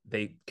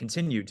 They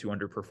continued to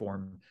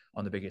underperform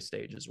on the biggest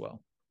stage as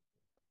well.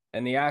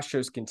 And the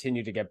Astros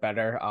continue to get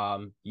better.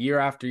 Year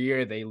after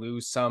year, they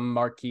lose some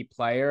marquee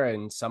player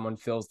and someone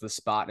fills the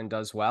spot and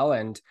does well.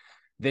 And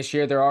this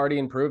year, they're already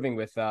improving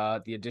with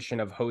the addition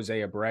of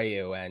Jose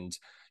Abreu. And,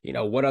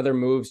 what other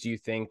moves do you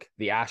think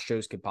the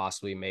Astros could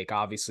possibly make?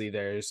 Obviously,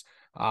 there's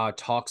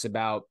talks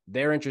about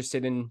they're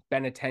interested in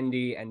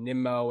Benintendi and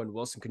Nimmo and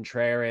Wilson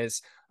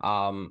Contreras.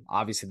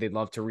 Obviously, they'd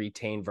love to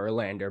retain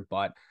Verlander,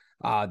 but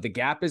the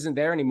gap isn't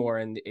there anymore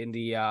in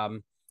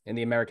the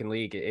American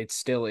League. It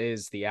still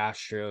is the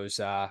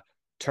Astros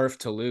turf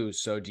to lose.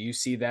 So do you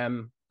see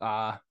them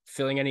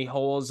filling any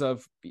holes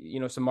of,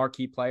 some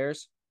marquee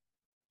players?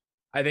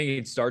 I think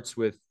it starts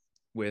with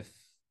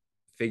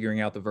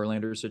figuring out the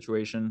Verlander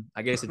situation.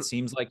 I guess it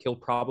seems like he'll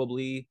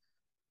probably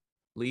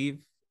leave,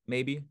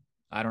 maybe.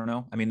 I don't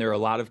know. I mean, there are a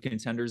lot of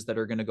contenders that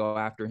are going to go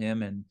after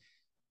him, and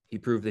he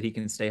proved that he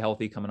can stay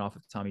healthy coming off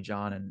of Tommy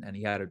John, and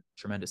he had a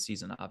tremendous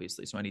season,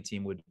 obviously. So any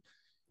team would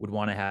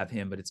want to have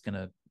him, but it's going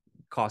to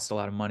cost a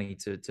lot of money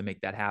to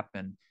make that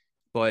happen.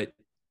 But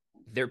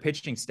their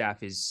pitching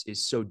staff is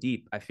so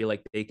deep. I feel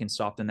like they can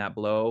soften that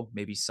blow,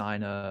 maybe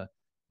sign a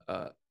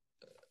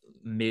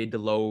mid to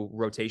low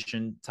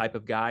rotation type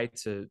of guy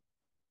to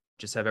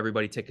just have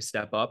everybody take a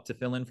step up to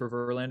fill in for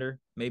Verlander,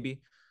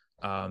 maybe.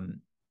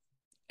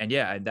 And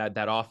yeah,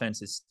 that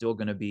offense is still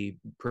going to be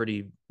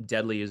pretty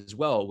deadly as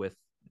well with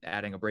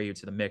adding Abreu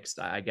to the mix.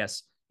 I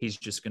guess he's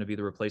just going to be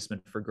the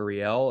replacement for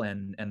Gurriel,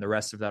 and the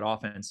rest of that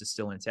offense is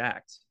still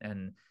intact.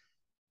 And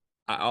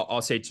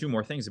I'll say two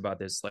more things about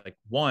this. Like,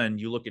 one,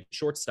 you look at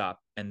shortstop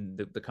and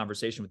the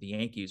conversation with the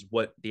Yankees.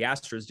 What the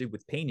Astros did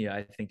with Pena,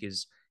 I think,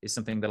 is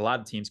something that a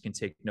lot of teams can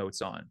take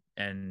notes on.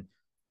 And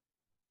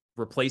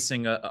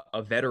replacing a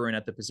veteran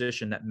at the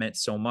position that meant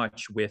so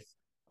much with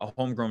a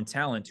homegrown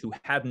talent who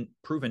hadn't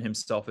proven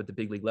himself at the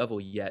big league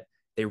level yet.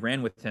 They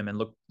ran with him, and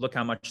look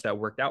how much that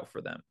worked out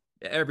for them.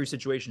 Every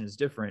situation is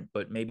different,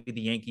 but maybe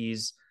the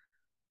Yankees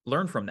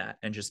learn from that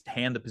and just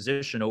hand the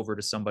position over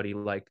to somebody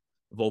like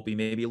Volpe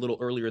maybe a little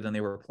earlier than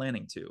they were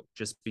planning to,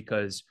 just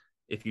because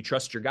if you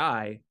trust your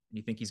guy and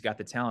you think he's got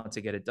the talent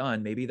to get it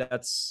done, maybe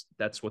that's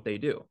what they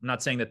do. I'm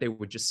not saying that they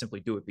would just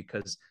simply do it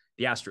because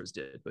the Astros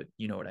did, but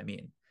you know what I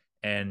mean.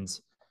 And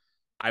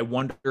I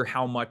wonder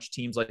how much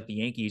teams like the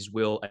Yankees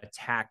will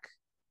attack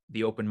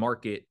the open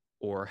market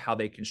or how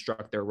they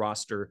construct their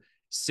roster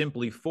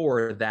simply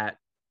for that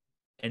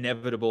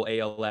inevitable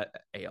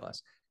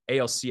ALCS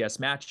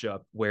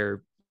matchup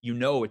where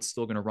it's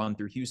still going to run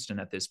through Houston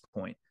at this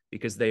point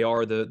because they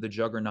are the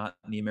juggernaut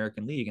in the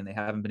American League, and they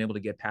haven't been able to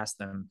get past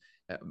them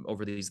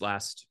over these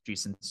last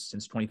since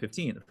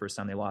 2015, the first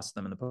time they lost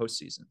them in the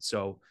postseason.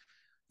 So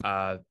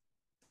I've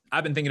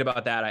been thinking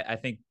about that. I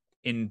think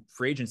in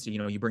free agency,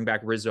 you bring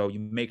back Rizzo, you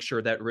make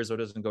sure that Rizzo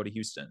doesn't go to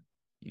Houston.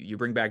 You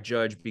bring back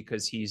Judge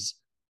because he's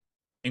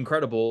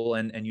incredible,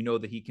 and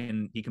that he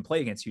can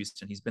play against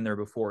Houston. He's been there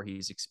before.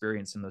 He's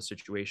experienced in those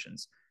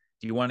situations.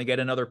 Do you want to get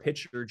another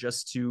pitcher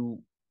just to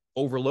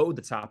overload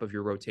the top of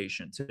your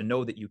rotation, to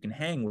know that you can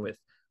hang with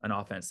an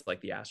offense like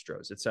the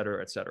Astros, et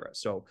cetera, et cetera?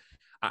 So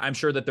I'm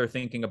sure that they're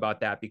thinking about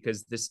that,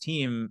 because this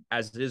team,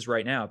 as it is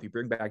right now, if you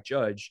bring back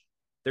Judge,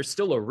 they're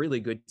still a really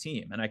good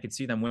team. And I could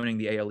see them winning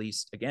the AL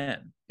East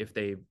again if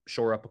they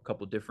shore up a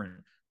couple different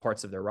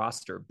parts of their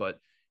roster. But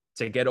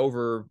to get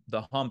over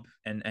the hump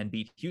and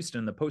beat Houston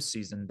in the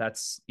postseason,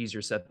 that's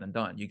easier said than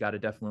done. You got to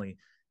definitely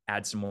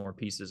add some more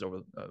pieces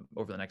over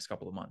the next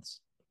couple of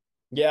months.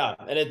 Yeah,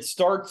 and it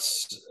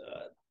starts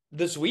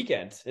this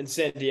weekend in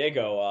San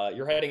Diego.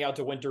 You're heading out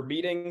to winter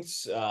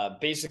meetings.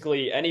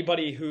 Basically,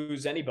 anybody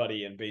who's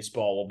anybody in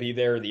baseball will be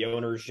there. The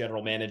owners,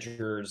 general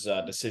managers,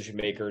 decision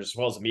makers, as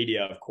well as the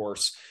media, of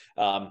course.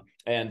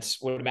 And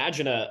would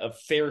imagine a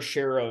fair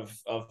share of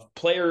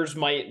players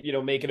might,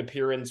 make an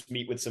appearance,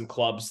 meet with some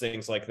clubs,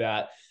 things like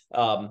that.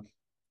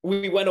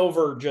 We went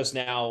over just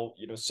now,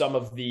 some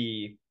of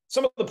the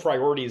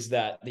priorities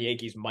that the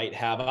Yankees might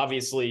have.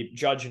 Obviously,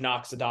 Judge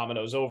knocks the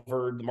dominoes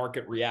over. The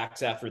market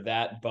reacts after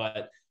that,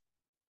 but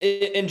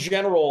in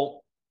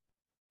general,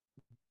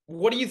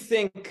 what do you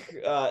think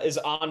is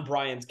on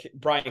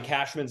Brian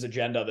Cashman's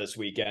agenda this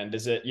weekend?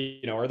 Is it,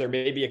 are there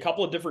maybe a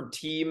couple of different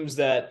teams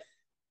that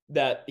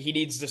he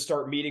needs to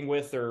start meeting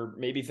with, or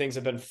maybe things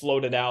have been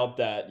floated out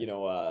that,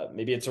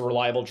 maybe it's a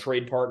reliable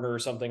trade partner or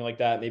something like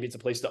that. Maybe it's a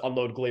place to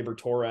unload Gleyber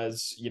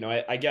Torres.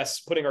 I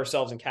guess putting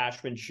ourselves in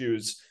Cashman's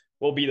shoes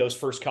will be those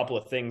first couple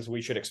of things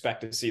we should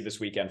expect to see this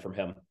weekend from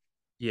him.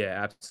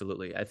 Yeah,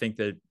 absolutely. I think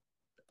that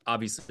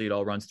obviously it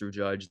all runs through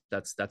Judge.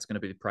 That's going to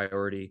be the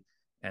priority,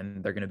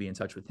 and they're going to be in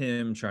touch with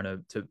him,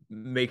 trying to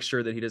make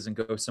sure that he doesn't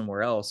go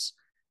somewhere else.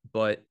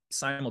 But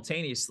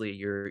simultaneously,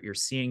 you're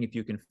seeing if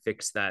you can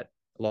fix that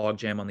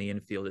logjam on the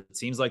infield. It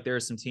seems like there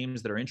are some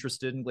teams that are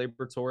interested in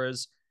Gleyber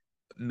Torres.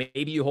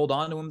 Maybe you hold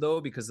on to him though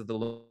because of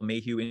the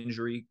Mayhew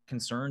injury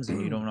concerns,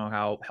 and you don't know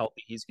how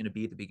healthy he's going to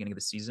be at the beginning of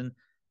the season.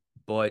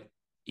 But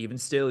even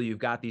still, you've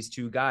got these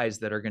two guys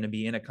that are going to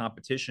be in a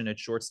competition at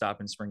shortstop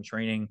in spring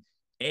training.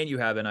 And you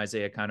have an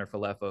Isaiah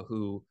Kiner-Falefa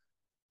who,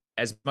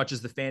 as much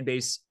as the fan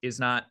base is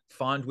not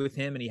fond with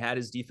him and he had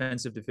his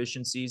defensive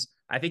deficiencies,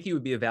 I think he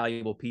would be a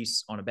valuable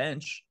piece on a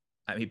bench.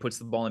 I mean, he puts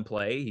the ball in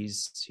play.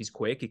 He's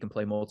quick. He can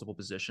play multiple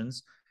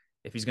positions.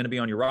 If he's going to be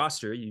on your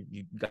roster,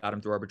 you got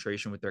him through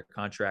arbitration with their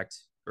contract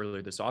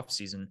earlier this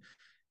offseason.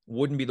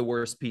 Wouldn't be the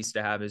worst piece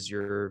to have as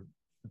your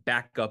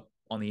backup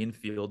on the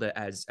infield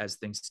as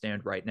things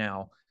stand right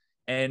now.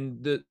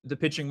 And the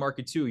pitching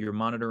market too, you're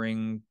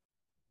monitoring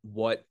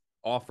what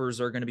offers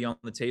are going to be on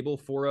the table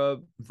for a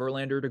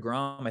Verlander,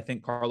 DeGrom. I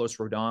think Carlos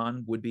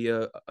Rodon would be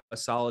a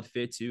solid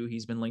fit too.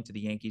 He's been linked to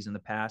the Yankees in the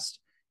past,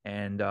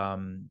 and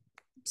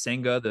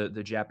Senga,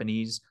 the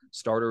Japanese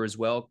starter as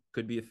well,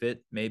 could be a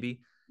fit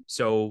maybe.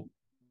 So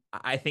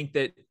I think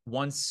that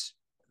once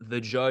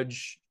the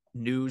Judge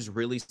news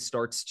really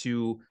starts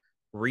to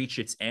reach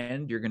its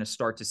end, you're going to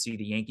start to see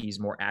the Yankees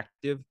more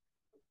active.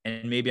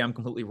 And maybe I'm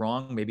completely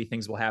wrong. Maybe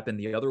things will happen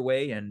the other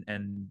way,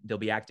 and they'll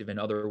be active in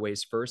other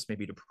ways first,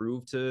 maybe to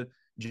prove to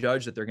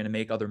Judge that they're going to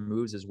make other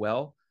moves as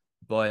well.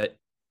 But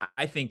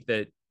I think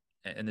that,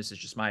 and this is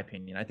just my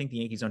opinion, I think the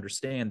Yankees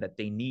understand that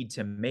they need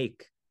to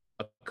make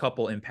a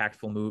couple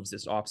impactful moves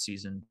this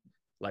offseason,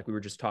 like we were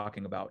just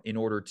talking about, in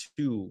order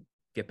to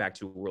get back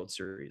to a World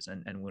Series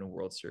and win a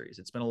World Series.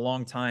 It's been a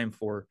long time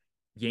for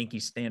Yankee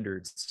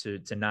standards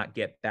to not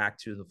get back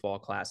to the Fall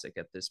Classic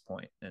at this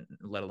point, and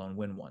let alone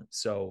win one.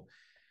 So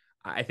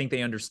I think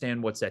they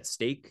understand what's at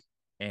stake.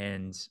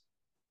 And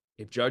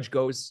if Judge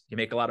goes, you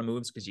make a lot of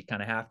moves because you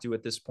kind of have to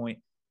at this point.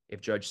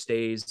 If Judge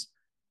stays,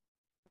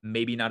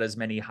 maybe not as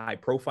many high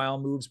profile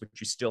moves, but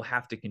you still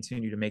have to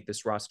continue to make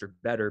this roster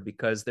better,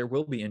 because there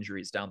will be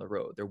injuries down the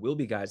road. There will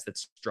be guys that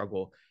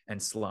struggle and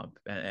slump,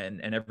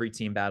 and every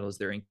team battles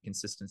their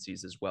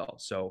inconsistencies as well.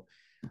 So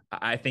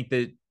I think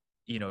that,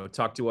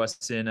 talk to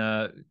us in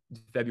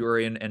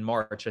February and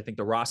March. I think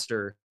the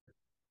roster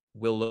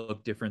will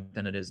look different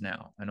than it is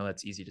now. I know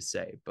that's easy to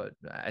say, but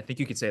I think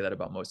you could say that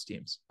about most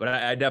teams. But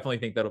I definitely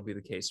think that'll be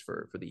the case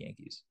for the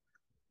Yankees.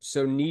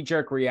 So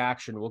knee-jerk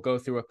reaction, we'll go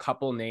through a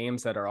couple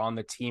names that are on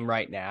the team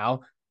right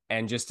now,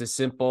 and just a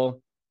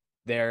simple,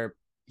 they're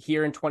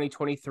here in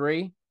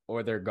 2023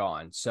 or they're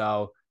gone.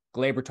 So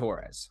Gleyber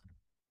Torres.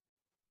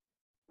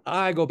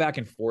 I go back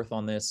and forth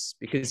on this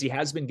because he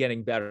has been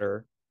getting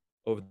better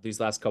over these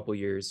last couple of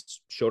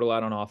years, showed a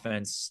lot on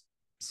offense,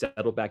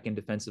 settled back in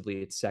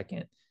defensively at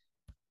second.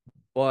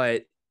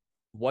 But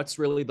what's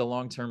really the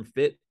long-term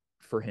fit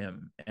for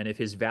him? And if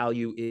his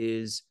value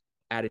is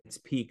at its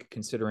peak,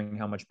 considering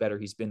how much better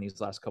he's been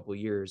these last couple of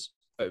years,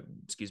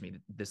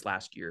 this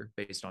last year,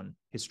 based on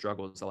his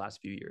struggles the last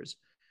few years,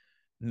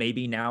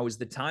 maybe now is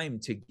the time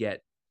to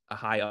get a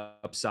high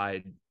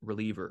upside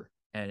reliever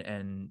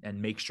and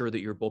make sure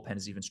that your bullpen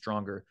is even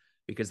stronger,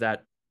 because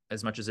that,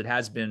 as much as it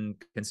has been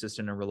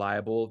consistent and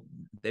reliable,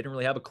 they didn't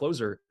really have a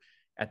closer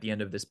at the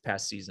end of this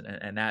past season,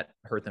 and that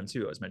hurt them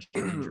too. I was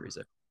mentioning injuries.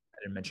 I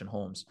didn't mention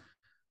Holmes.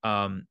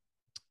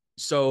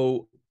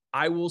 So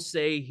I will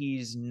say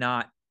he's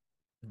not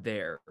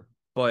there,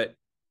 but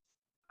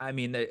I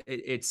mean,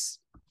 it's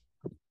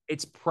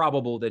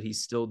probable that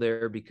he's still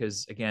there,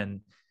 because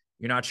again,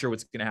 you're not sure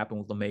what's going to happen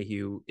with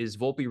LeMahieu. Is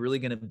Volpe really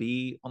going to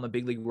be on the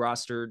big league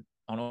roster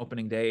on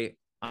opening day?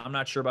 I'm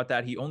not sure about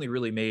that. He only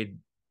really made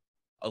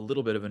a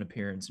little bit of an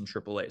appearance in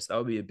AAA, so that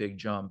would be a big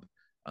jump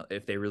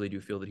if they really do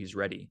feel that he's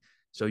ready.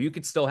 So you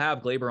could still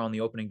have Gleyber on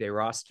the opening day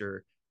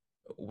roster,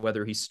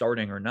 whether he's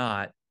starting or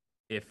not,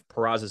 if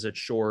Peraza's at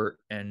short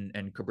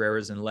and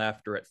Cabrera's in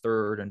left or at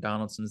third and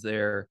Donaldson's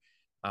there.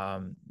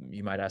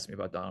 You might ask me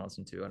about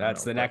Donaldson too.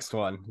 That's the next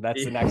one.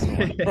 That's the next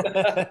one.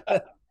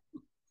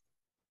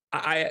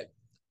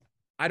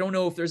 I don't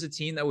know if there's a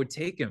team that would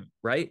take him,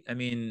 right? I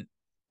mean,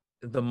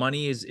 the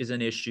money is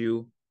an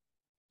issue.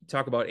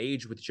 Talk about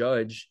age with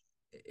Judge.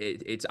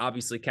 It's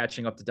obviously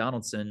catching up to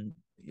Donaldson.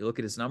 You look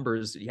at his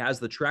numbers, he has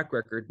the track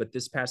record, but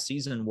this past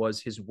season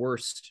was his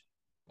worst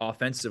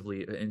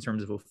offensively in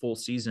terms of a full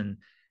season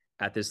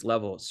at this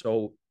level.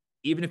 So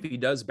even if he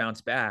does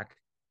bounce back,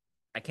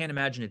 I can't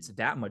imagine it's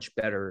that much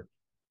better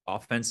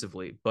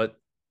offensively, but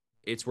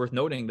it's worth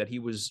noting that he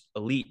was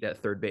elite at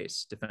third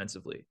base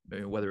defensively. I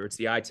mean, whether it's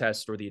the eye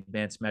test or the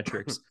advanced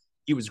metrics,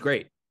 he was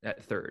great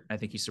at third. I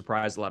think he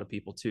surprised a lot of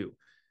people too.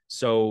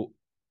 So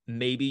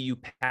maybe you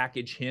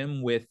package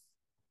him with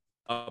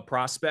a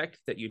prospect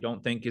that you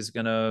don't think is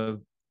going to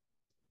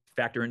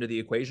factor into the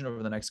equation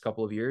over the next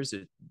couple of years.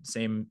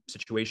 Same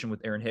situation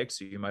with Aaron Hicks,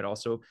 who you might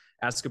also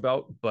ask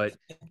about. But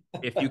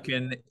if you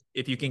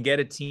can get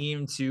a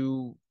team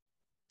to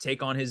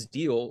take on his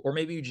deal, or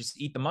maybe you just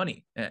eat the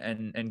money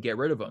and get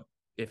rid of him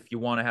if you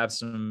want to have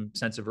some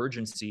sense of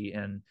urgency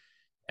and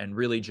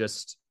really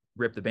just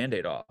rip the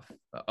Band-Aid off.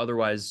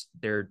 Otherwise,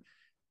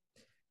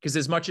 because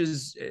as much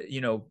as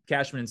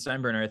Cashman and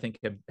Steinbrenner, I think,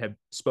 have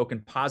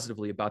spoken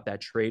positively about that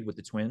trade with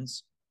the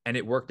Twins, and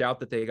it worked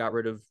out that they got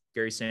rid of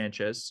Gary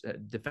Sanchez.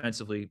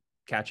 Defensively,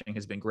 catching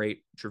has been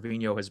great.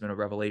 Trevino has been a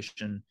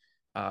revelation.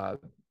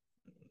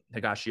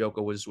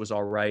 Higashioka was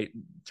all right,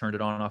 turned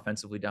it on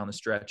offensively down the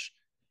stretch.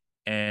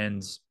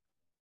 And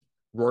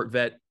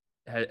Rortvedt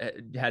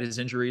had his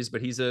injuries,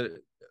 but he's a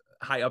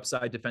high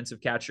upside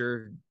defensive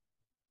catcher,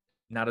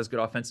 not as good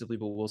offensively,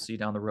 but we'll see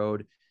down the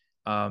road.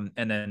 And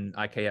then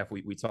IKF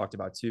we talked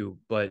about too,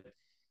 but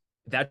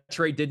that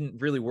trade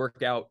didn't really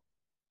work out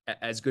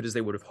as good as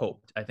they would have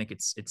hoped. I think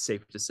it's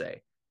safe to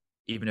say,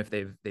 even if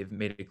they've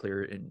made it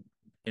clear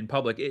in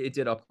public, it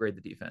did upgrade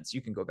the defense.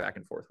 You can go back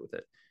and forth with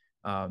it.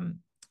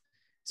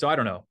 So I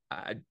don't know.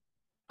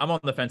 I'm on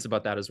the fence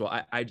about that as well.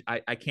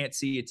 I can't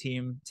see a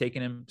team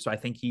taking him. So I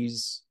think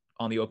he's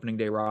on the opening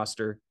day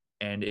roster,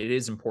 and it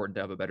is important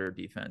to have a better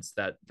defense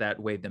that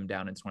weighed them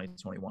down in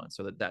 2021.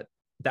 So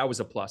that was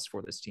a plus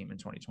for this team in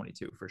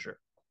 2022 for sure.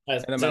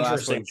 That's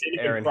interesting.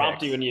 It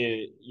prompted you when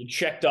you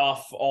checked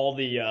off all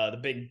the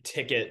big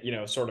ticket,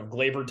 sort of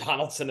Gleyber,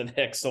 Donaldson, and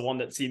Hicks, the one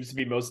that seems to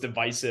be most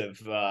divisive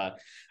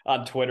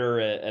on Twitter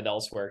and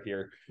elsewhere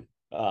here.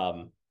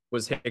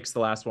 Was Hicks the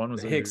last one?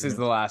 Was Hicks is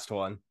the last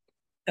one.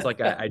 It's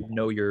like I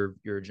know your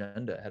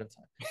agenda ahead of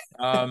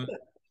time.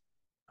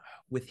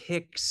 With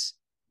Hicks,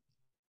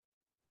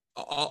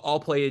 I'll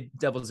play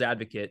devil's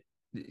advocate,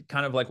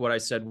 kind of like what I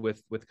said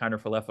with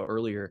Kiner Falefa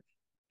earlier.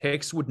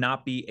 Hicks would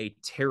not be a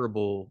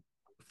terrible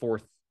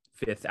fourth,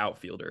 fifth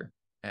outfielder.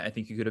 I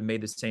think you could have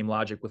made the same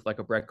logic with like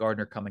a Brett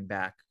Gardner coming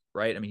back,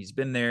 right? I mean, he's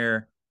been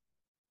there,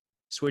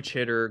 switch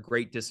hitter,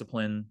 great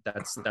discipline.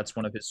 That's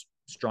one of his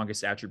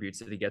strongest attributes,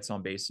 that he gets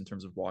on base in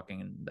terms of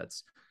walking, and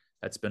that's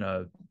been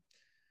a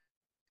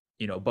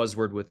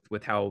buzzword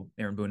with how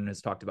Aaron Boone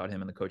has talked about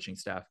him and the coaching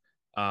staff.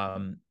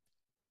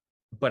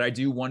 But I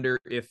do wonder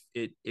if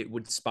it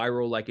would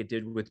spiral like it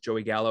did with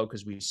Joey Gallo,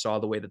 because we saw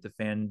the way that the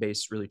fan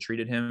base really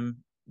treated him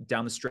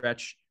down the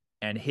stretch,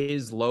 and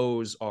his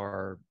lows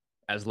are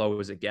as low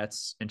as it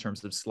gets in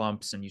terms of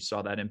slumps, and you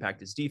saw that impact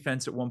his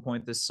defense at one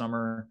point this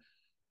summer.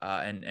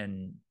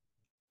 And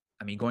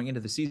I mean, going into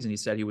the season, he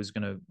said he was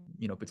going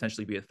to,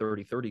 potentially be a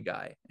 30-30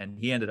 guy, and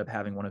he ended up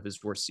having one of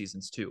his worst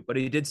seasons too. But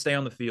he did stay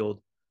on the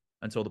field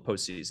until the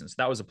postseason, so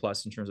that was a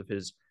plus in terms of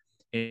his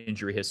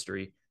injury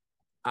history.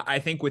 I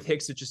think with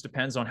Hicks, it just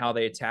depends on how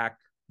they attack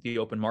the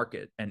open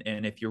market, and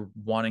if you're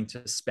wanting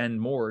to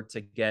spend more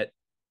to get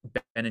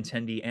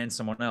Benintendi and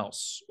someone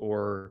else,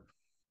 or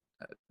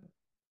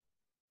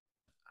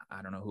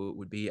I don't know who it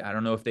would be. I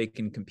don't know if they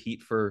can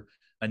compete for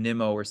a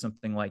Nimmo or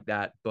something like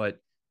that. But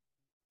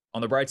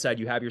on the bright side,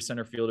 you have your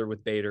center fielder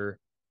with Bader,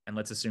 and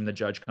let's assume the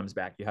Judge comes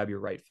back. You have your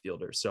right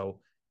fielder, so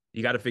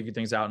you got to figure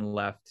things out in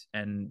left,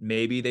 and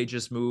maybe they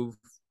just move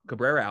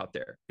Cabrera out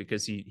there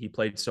because he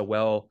played so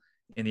well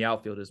in the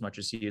outfield as much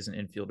as he is an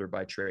infielder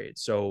by trade.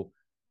 So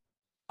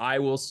I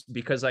will,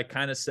 because I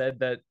kind of said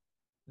that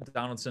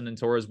Donaldson and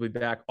Torres will be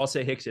back, I'll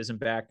say Hicks isn't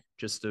back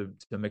just to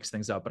mix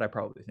things up, but I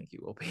probably think he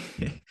will be.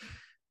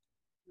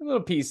 A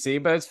little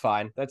PC, but it's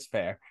fine. That's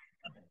fair.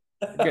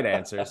 Good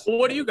answers. Well,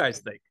 what do you guys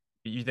think?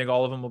 You think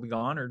all of them will be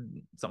gone or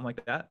something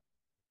like that?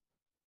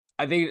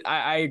 I think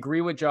I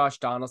agree with Josh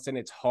Donaldson.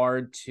 It's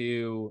hard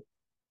to,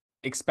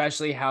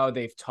 especially how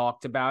they've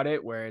talked about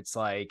it, where it's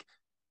like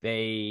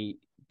they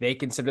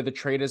consider the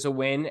trade as a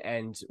win,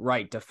 and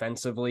right,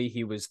 defensively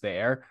he was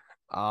there.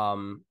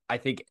 I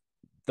think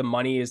the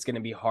money is going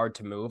to be hard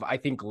to move. I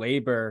think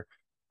labor,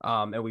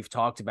 and we've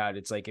talked about it,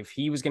 it's like if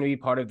he was going to be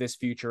part of this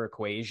future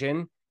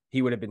equation,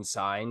 he would have been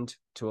signed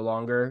to a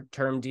longer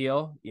term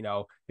deal.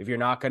 If you're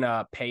not going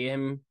to pay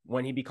him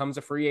when he becomes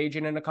a free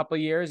agent in a couple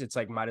of years, it's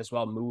like, might as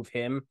well move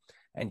him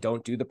and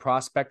don't do the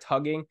prospect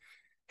hugging.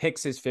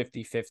 Hicks is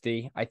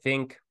 50-50. I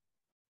think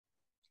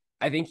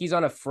he's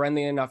on a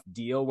friendly enough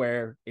deal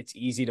where it's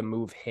easy to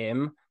move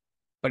him,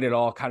 but it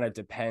all kind of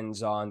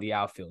depends on the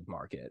outfield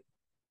market.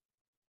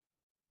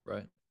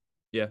 Right.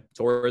 Yeah.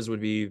 Torres would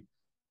be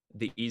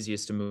the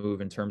easiest to move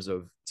in terms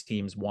of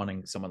teams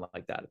wanting someone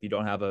like that. If you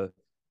don't have a,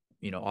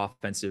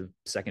 offensive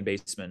second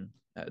baseman,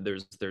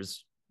 there's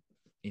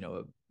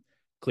a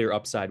clear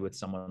upside with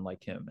someone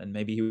like him, and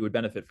maybe he would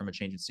benefit from a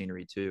change in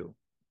scenery too.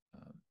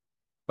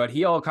 But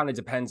he all kind of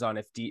depends on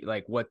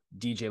what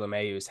DJ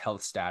LeMahieu's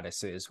health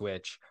status is,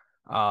 which,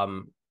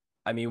 when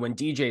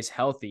DJ's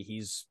healthy,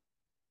 he's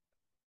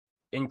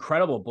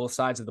incredible both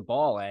sides of the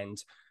ball.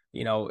 And,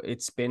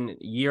 it's been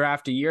year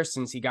after year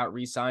since he got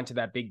re-signed to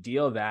that big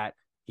deal that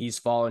he's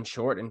fallen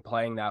short in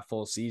playing that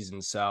full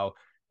season. So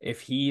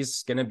if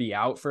he's going to be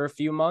out for a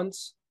few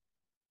months,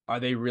 are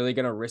they really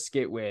going to risk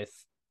it with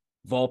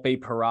Volpe,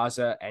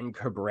 Peraza, and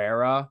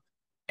Cabrera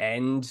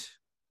and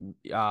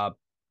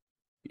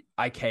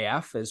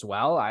IKF as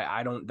well?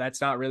 I don't,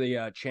 that's not really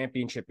a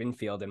championship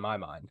infield in my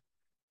mind.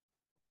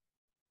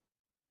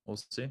 We'll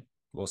see.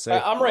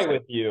 I'm right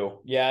with you.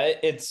 Yeah,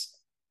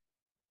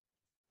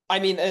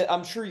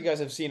 I'm sure you guys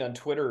have seen on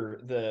Twitter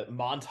the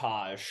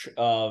montage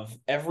of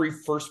every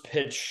first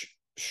pitch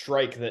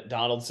strike that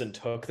Donaldson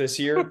took this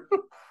year.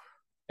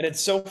 And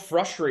it's so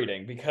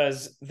frustrating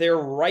because they're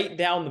right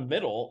down the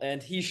middle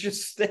and he's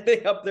just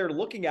standing up there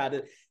looking at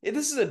it.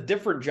 This is a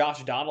different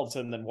Josh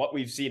Donaldson than what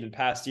we've seen in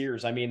past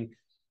years.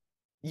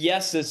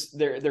 Yes,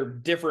 they're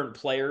different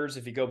players.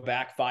 If you go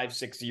back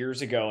 5-6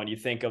 years ago and you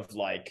think of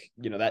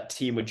that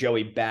team with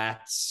Joey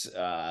Bats,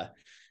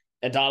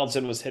 and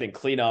Donaldson was hitting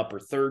cleanup or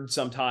third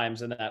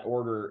sometimes in that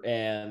order.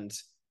 And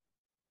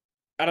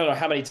I don't know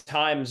how many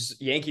times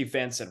Yankee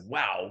fans said,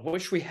 wow,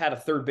 wish we had a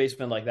third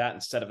baseman like that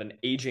instead of an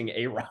aging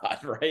A-Rod,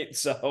 right?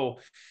 So,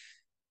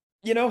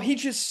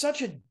 he's just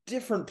such a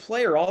different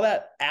player. All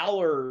that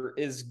Aller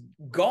is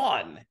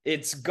gone.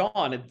 It's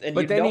gone.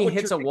 But then he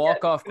hits a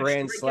walk-off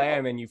grand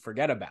slam and you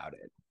forget about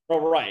it. Oh,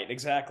 right.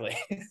 Exactly.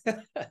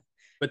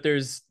 But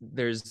there's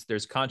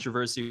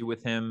controversy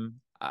with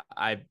him.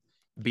 I'd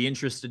be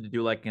interested to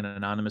do like an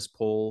anonymous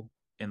poll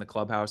in the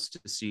clubhouse to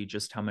see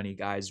just how many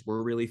guys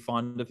were really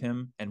fond of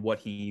him and what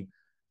he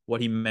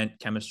meant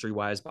chemistry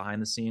wise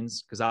behind the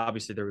scenes. Because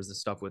obviously there was the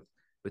stuff with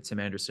Tim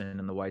Anderson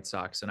and the White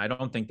Sox, and I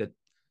don't think that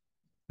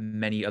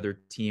many other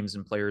teams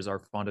and players are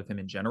fond of him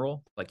in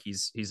general. Like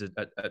he's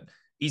a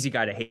easy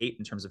guy to hate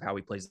in terms of how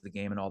he plays the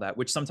game and all that,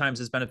 which sometimes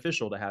is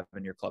beneficial to have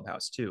in your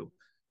clubhouse too.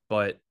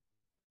 But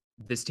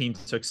this team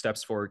took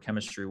steps forward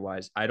chemistry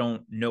wise. I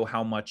don't know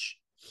how much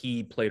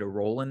he played a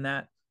role in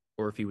that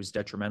or if he was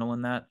detrimental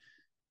in that,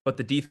 but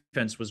the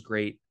defense was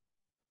great.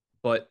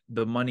 But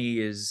the money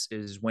is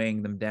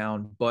weighing them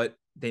down. But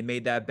they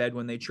made that bed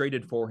when they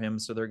traded for him,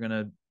 so they're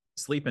gonna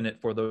sleep in it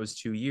for those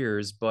 2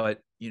 years. But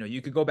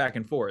you could go back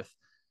and forth.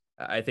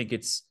 I think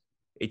it's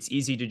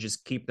easy to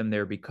just keep them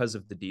there because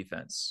of the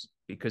defense,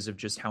 because of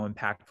just how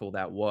impactful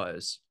that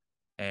was.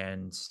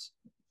 And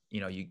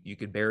you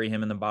could bury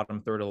him in the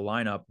bottom third of the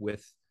lineup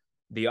with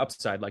the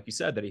upside, like you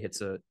said, that he hits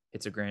a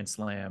grand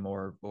slam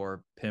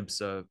or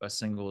pimps a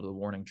single to the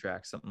warning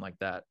track, something like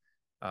that.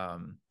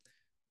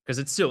 Because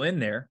it's still in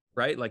there,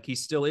 right? Like he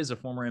still is a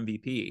former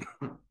MVP.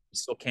 He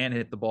still can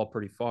hit the ball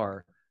pretty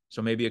far.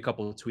 So maybe a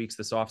couple of tweaks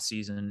this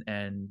offseason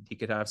and he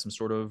could have some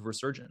sort of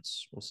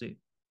resurgence. We'll see.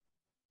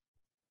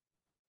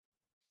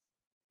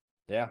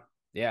 Yeah.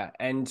 Yeah.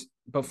 And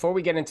before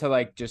we get into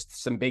like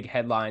just some big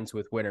headlines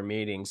with winter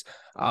meetings,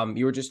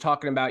 you were just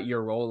talking about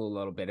your role a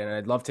little bit, and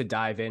I'd love to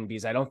dive in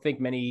because I don't think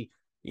many,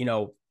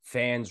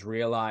 fans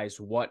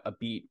realize what a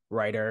beat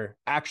writer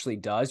actually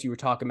does. You were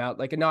talking about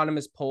like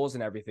anonymous polls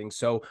and everything.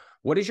 So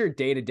what is your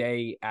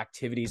day-to-day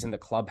activities in the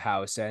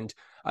clubhouse? And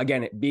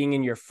again, being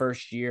in your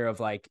first year of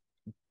like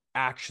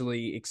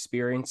actually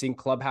experiencing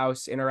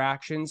clubhouse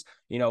interactions,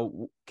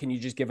 can you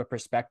just give a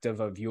perspective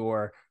of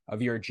your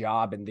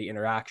job and the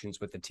interactions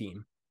with the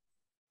team?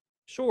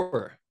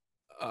 Sure.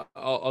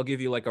 I'll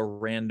give you like a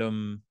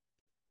random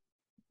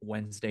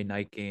Wednesday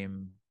night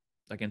game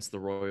against the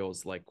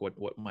Royals, like what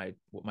my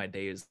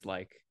day is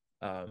like.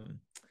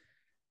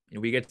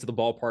 We get to the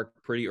ballpark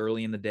pretty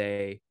early in the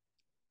day.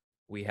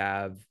 We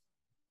have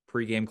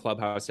pregame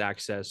clubhouse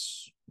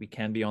access. We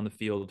can be on the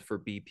field for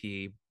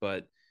BP,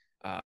 but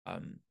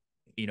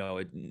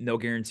no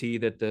guarantee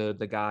that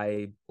the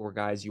guy or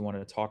guys you want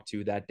to talk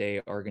to that day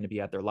are going to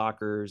be at their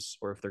lockers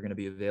or if they're going to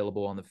be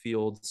available on the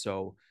field.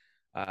 So,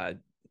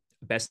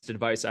 best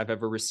advice I've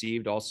ever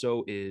received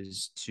also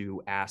is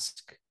to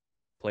ask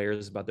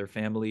players about their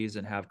families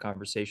and have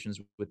conversations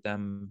with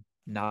them,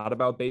 not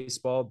about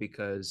baseball,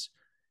 because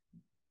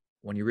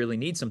when you really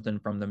need something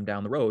from them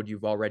down the road,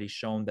 you've already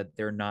shown that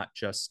they're not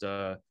just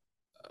a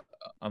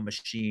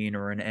machine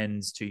or an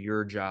ends to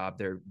your job.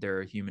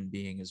 They're a human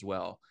being as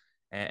well.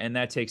 And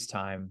that takes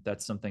time.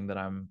 That's something that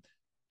I'm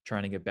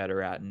trying to get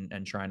better at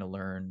and trying to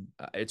learn.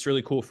 It's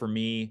really cool for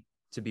me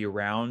to be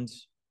around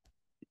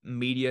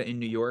media in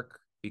New York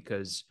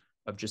because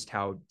of just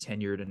how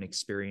tenured and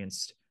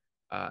experienced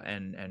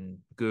and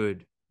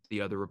good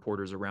the other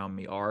reporters around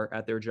me are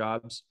at their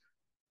jobs.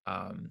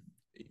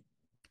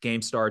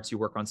 Game starts, you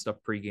work on stuff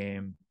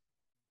pregame,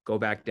 go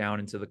back down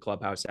into the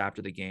clubhouse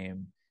after the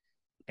game,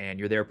 and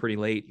you're there pretty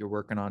late. You're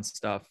working on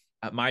stuff.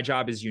 My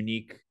job is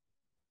unique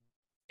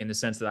in the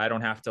sense that I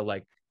don't have to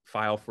like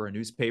file for a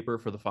newspaper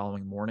for the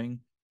following morning.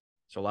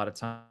 So a lot of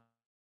times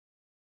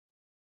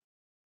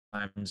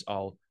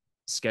I'll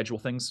schedule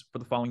things for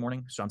the following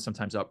morning. So I'm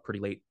sometimes up pretty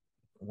late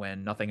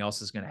when nothing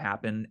else is going to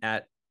happen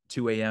at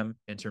 2 a.m.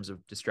 in terms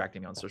of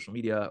distracting me on social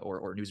media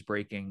or news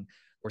breaking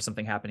or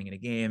something happening in a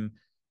game.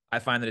 I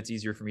find that it's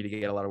easier for me to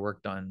get a lot of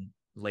work done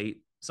late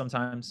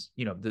sometimes.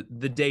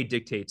 The day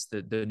dictates,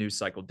 the news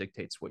cycle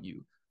dictates what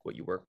you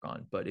work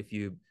on. But if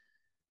you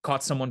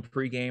caught someone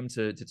pregame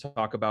to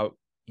talk about,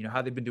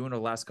 how they've been doing over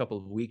the last couple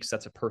of weeks,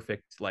 that's a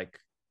perfect like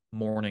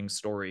morning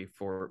story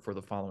for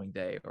the following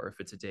day. Or if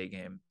it's a day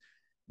game,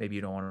 maybe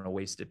you don't want to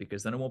waste it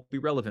because then it won't be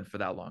relevant for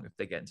that long if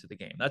they get into the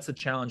game. That's the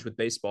challenge with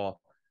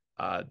baseball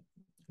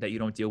that you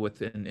don't deal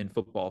with in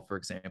football, for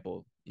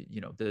example.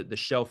 The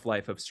shelf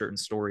life of certain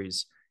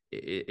stories,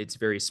 it's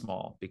very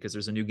small because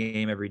there's a new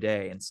game every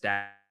day and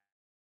stats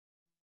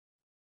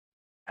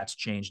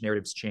change,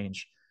 narratives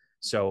change.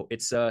 So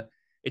it's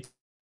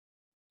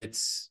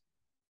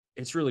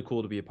really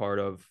cool to be a part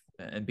of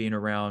and being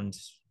around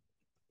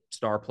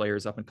star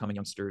players, up and coming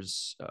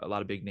youngsters, a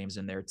lot of big names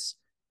in there. It's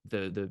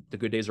the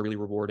good days are really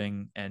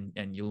rewarding, and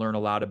you learn a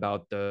lot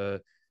about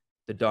the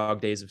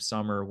dog days of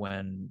summer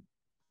when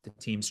the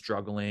team's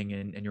struggling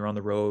and you're on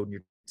the road and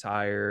you're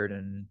tired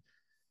and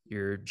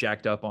you're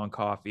jacked up on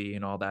coffee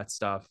and all that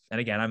stuff.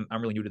 And again,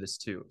 I'm really new to this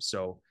too,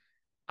 so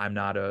I'm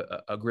not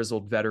a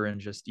grizzled veteran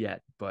just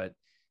yet. But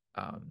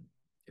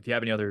if you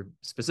have any other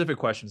specific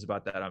questions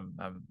about that,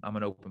 I'm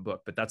an open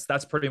book. But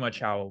that's pretty much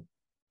how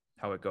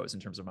it goes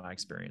in terms of my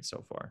experience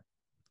so far.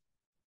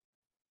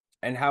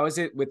 And how is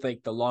it with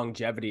like the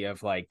longevity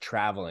of like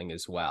traveling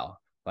as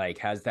well? Like,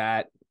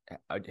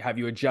 have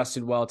you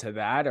adjusted well to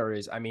that? Or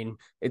it's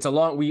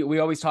we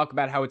always talk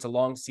about how it's a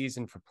long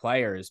season for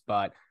players,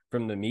 but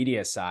from the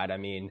media side,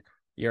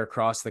 you're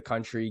across the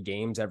country,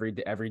 games every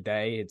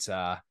day. It's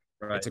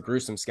Right. a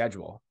gruesome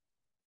schedule.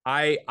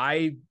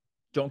 I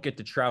don't get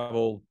to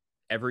travel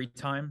every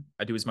time.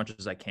 I do as much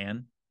as I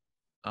can.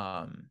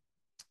 I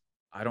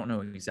don't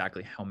know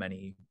exactly how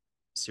many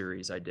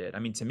series I did.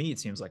 To me, it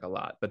seems like a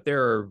lot, but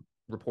there are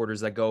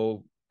reporters that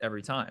go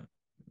every time,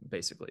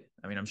 basically.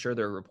 I'm sure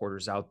there are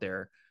reporters out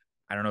there.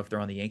 I don't know if they're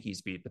on the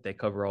Yankees beat, but they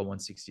cover all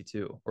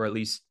 162, or at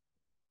least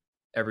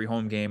every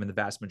home game and the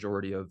vast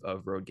majority of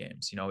road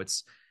games.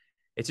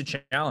 It's it's a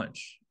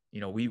challenge.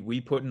 We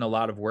put in a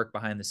lot of work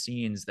behind the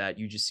scenes that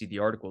you just see the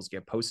articles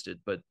get posted,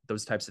 but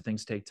those types of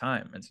things take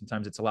time. And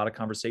sometimes it's a lot of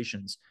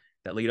conversations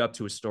that lead up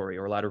to a story,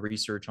 or a lot of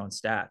research on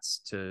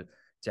stats to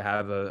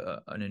have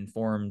an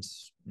informed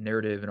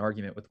narrative and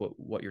argument with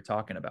what you're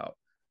talking about.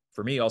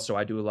 For me, also,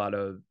 I do a lot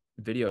of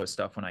video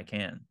stuff when I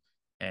can,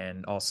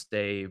 and I'll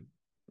stay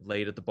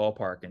late at the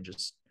ballpark and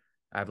just,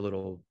 I have a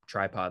little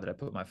tripod that I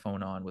put my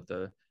phone on with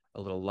a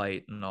little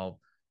light, and I'll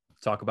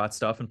talk about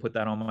stuff and put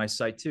that on my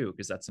site too,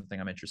 because that's something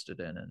I'm interested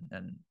in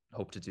and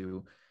hope to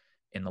do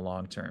in the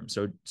long term.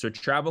 So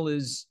travel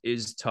is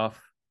tough.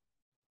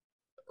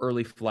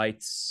 Early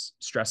flights,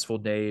 stressful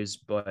days,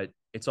 but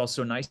it's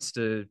also nice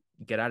to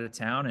get out of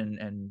town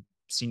and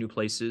see new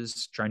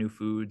places, try new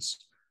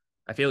foods.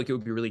 I feel like it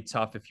would be really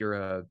tough if you're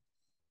a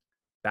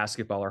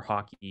basketball or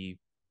hockey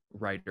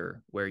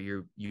writer, where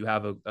you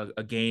have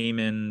a game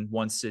in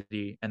one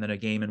city and then a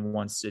game in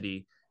one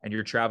city, and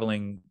you're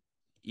traveling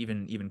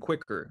even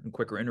quicker in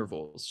quicker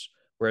intervals.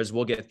 Whereas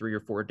we'll get 3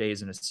 or 4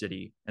 days in a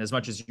city, and as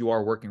much as you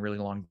are working really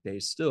long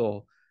days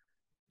still,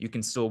 you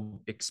can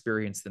still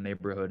experience the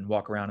neighborhood and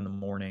walk around in the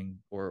morning,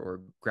 or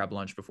grab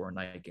lunch before a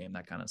night game,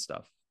 that kind of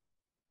stuff.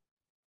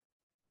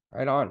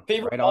 Right on.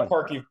 Favorite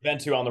ballpark you've been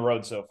to on the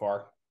road so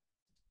far?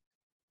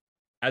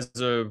 As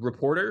a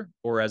reporter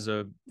or as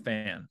a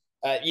fan?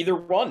 Either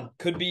one.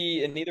 Could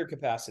be in either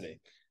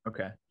capacity.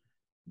 Okay.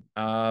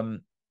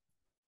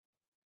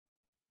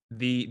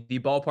 The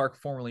ballpark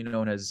formerly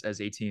known as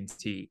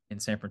AT&T in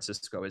San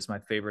Francisco is my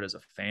favorite as a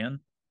fan.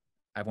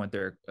 I went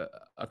there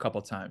a couple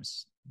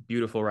times.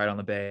 Beautiful, right on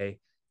the bay.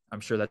 I'm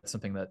sure that's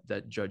something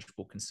that Judge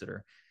will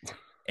consider.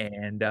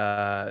 And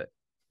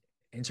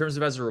in terms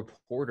of as a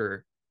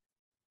reporter,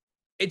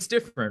 it's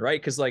different,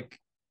 right? Because like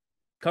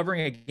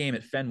covering a game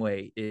at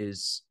Fenway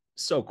is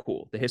so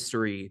cool. The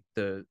history,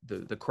 the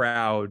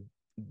crowd,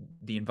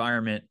 the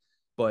environment,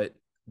 but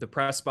the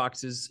press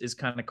box is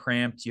kind of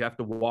cramped. You have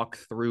to walk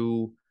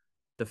through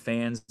the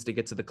fans to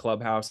get to the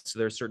clubhouse. So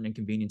there are certain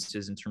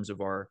inconveniences in terms of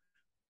our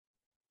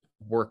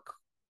work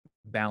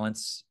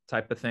balance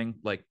type of thing.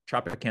 Like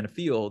Tropicana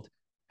Field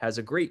has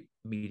a great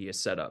media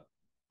setup,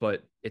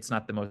 but it's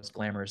not the most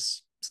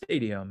glamorous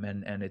stadium,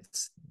 and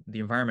it's the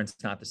environment's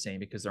not the same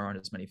because there aren't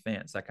as many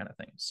fans, that kind of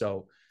thing.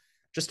 So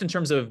just in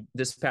terms of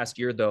this past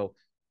year though,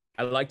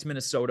 I liked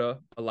Minnesota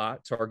a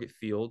lot, Target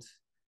Field.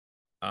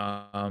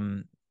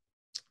 I'm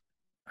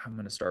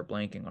going to start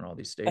blanking on all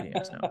these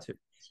stadiums now too.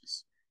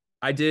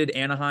 I did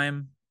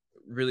Anaheim,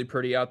 really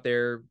pretty out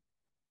there,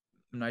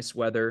 nice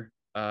weather.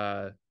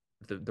 The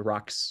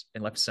rocks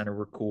in left center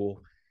were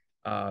cool.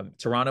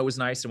 Toronto was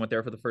nice. I went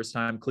there for the first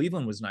time.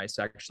 Cleveland was nice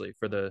actually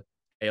for the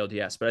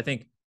ALDS, but I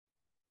think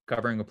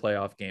covering a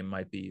playoff game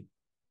might be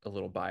a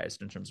little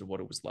biased in terms of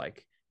what it was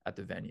like at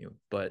the venue.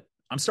 But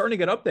I'm starting to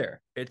get up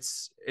there.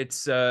 It's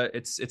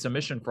a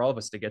mission for all of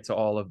us to get to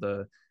all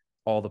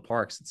the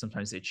parks, and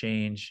sometimes they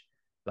change.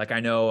 Like I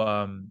know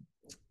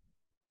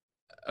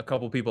a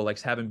couple people like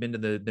haven't been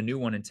to the new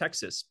one in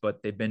Texas,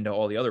 but they've been to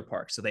all the other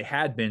parks. So they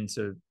had been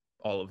to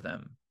all of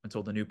them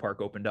until the new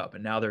park opened up,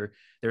 and now they're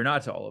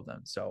not to all of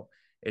them. So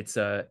it's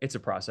a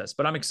process,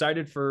 but I'm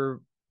excited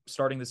for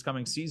starting this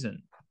coming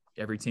season.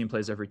 Every team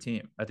plays every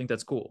team. I think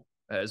that's cool.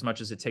 As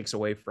much as it takes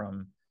away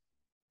from,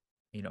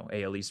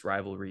 AL East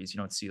rivalries, you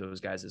don't see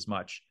those guys as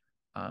much.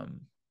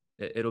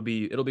 It'll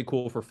be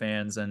cool for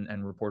fans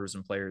and reporters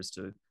and players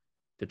to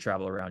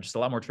travel around. Just a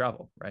lot more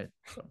travel, right?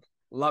 So.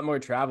 A lot more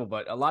travel,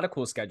 but a lot of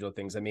cool schedule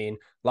things. I mean,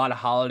 a lot of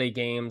holiday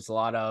games, a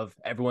lot of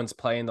everyone's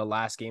playing the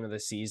last game of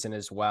the season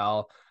as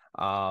well.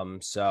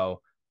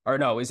 Or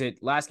no, is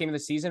it last game of the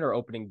season or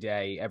opening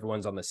day?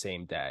 Everyone's on the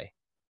same day.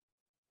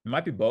 It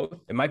might be both.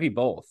 It might be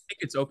both. I think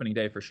it's opening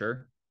day for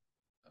sure.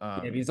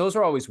 Yeah, because those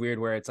are always weird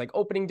where it's like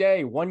opening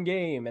day, one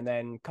game, and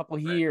then a couple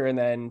here, and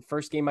then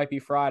first game might be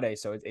Friday.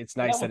 So it's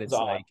nice that it's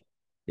like,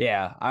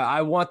 yeah,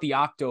 I want the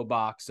octo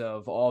box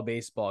of all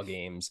baseball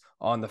games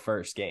on the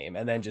first game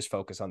and then just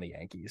focus on the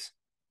Yankees.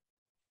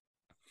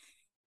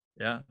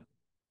 Yeah.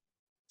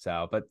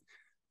 So, but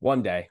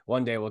one day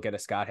we'll get a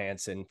Scott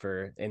Hansen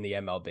in the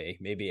MLB.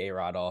 Maybe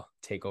A-Rod will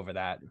take over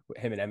that,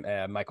 him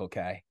and Michael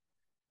Kay.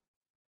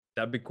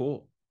 That'd be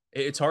cool.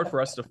 It's hard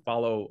for us to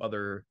follow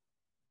other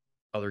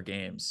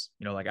games,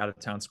 like out of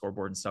town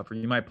scoreboard and stuff, where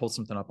you might pull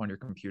something up on your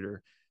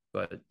computer,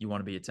 but you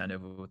want to be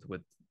attentive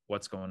with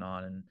what's going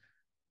on. And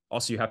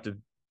also you have to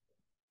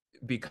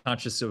be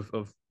conscious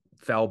of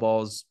foul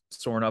balls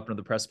soaring up into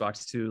the press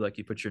box too. Like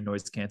you put your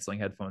noise canceling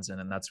headphones in,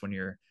 and that's when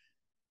you're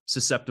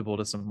susceptible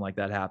to something like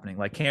that happening.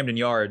 Like Camden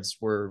Yards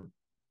were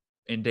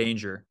in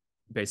danger,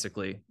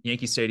 basically.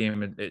 Yankee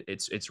Stadium,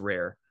 it's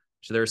rare.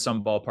 So there are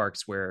some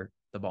ballparks where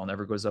the ball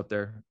never goes up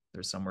there.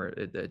 There's somewhere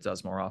it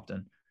does more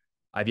often.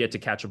 I've yet to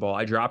catch a ball.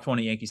 I dropped one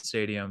at Yankee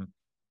Stadium.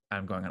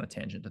 I'm going on a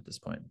tangent at this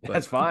point. But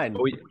that's fine.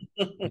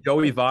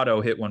 Joey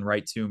Votto hit one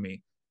right to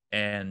me.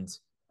 And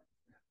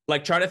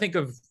like, try to think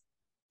of,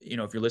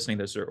 if you're listening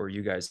to this or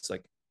you guys,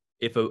 like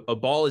if a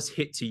ball is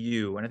hit to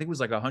you, and I think it was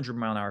like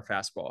 100-mile-an-hour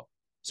fastball.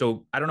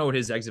 So I don't know what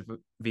his exit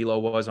velo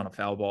was on a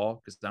foul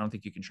ball, because I don't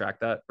think you can track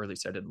that, or at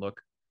least I didn't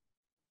look.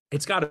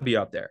 It's got to be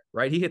up there,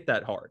 right? He hit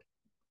that hard,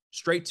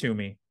 straight to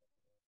me.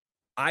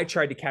 I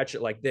tried to catch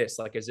it like this,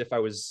 like as if I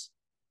was,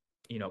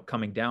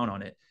 coming down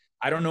on it.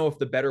 I don't know if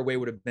the better way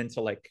would have been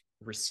to like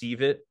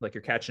receive it, like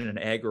you're catching an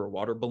egg or a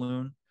water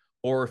balloon,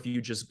 or if you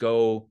just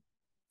go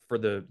for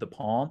the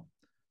palm.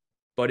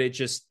 But it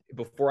just,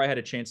 before I had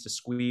a chance to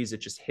squeeze, it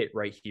just hit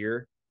right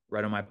here,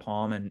 right on my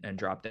palm, and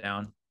dropped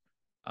down.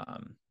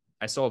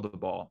 I saw the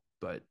ball,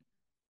 but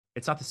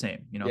it's not the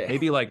same. Yeah.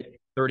 Maybe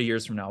like 30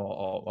 years from now,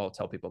 I'll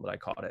tell people that I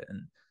caught it,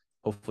 and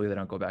hopefully they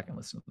don't go back and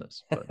listen to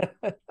this. But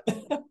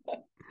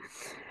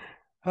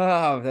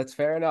Oh, that's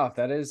fair enough.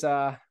 That is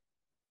all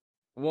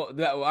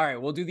right,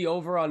 we'll do the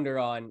over under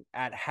on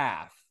at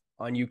half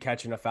on you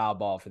catching a foul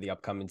ball for the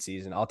upcoming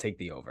season. I'll take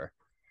the over.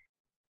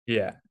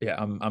 yeah,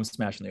 I'm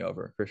smashing the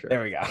over for sure.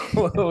 There we go.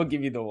 We'll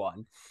give you the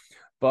one.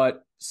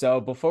 But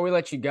so before we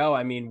let you go,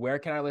 I mean, where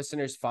can our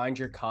listeners find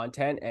your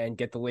content and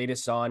get the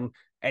latest on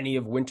any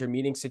of winter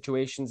meeting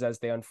situations as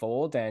they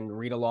unfold and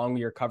read along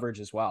your coverage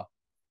as well?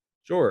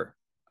 Sure.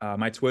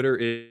 My Twitter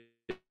is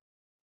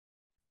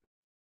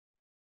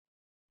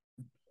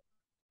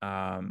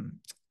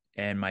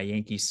and my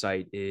Yankee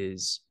site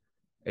it's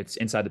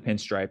Inside the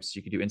Pinstripes.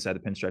 You can do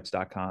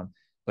insidethepinstripes.com,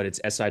 but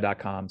it's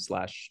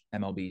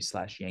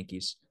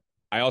si.com/MLB/Yankees.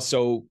 I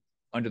also,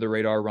 under the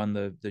radar, run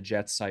the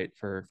Jets site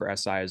for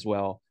SI as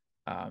well.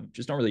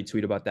 Just don't really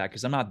tweet about that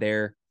because I'm not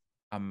there.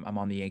 I'm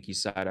on the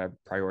Yankees side. I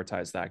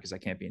prioritize that because I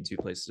can't be in two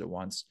places at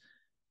once.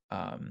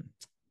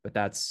 But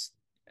that's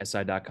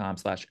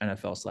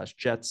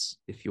si.com/NFL/Jets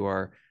if you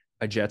are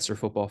a Jets or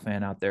football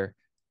fan out there.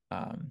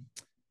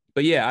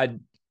 But yeah,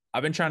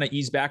 I've been trying to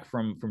ease back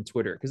from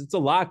Twitter because it's a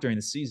lot during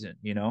the season,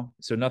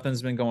 so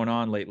nothing's been going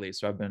on lately.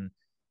 So I've been,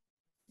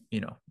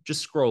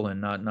 just scrolling,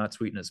 not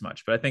tweeting as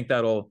much, but I think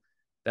that'll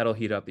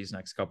heat up these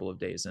next couple of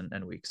days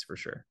and weeks for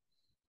sure.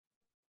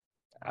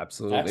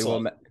 Absolutely.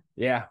 Excellent. Well,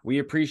 yeah, we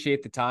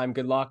appreciate the time.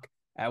 Good luck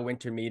at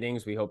winter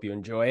meetings. We hope you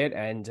enjoy it,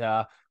 and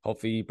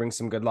hopefully you bring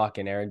some good luck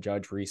and Aaron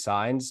Judge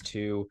resigns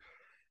to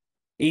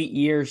 8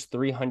 years,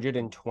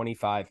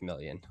 $325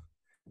 million.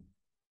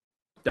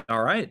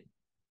 All right.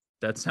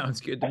 That sounds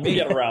good to I me.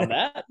 can get around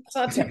that. It's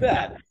not too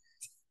bad.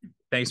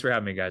 Thanks for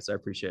having me, guys. I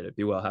appreciate it.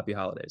 Be well. Happy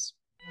holidays.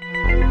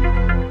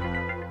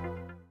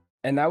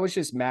 And that was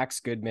just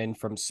Max Goodman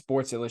from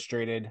Sports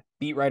Illustrated,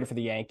 beat writer for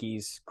the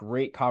Yankees.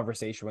 Great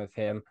conversation with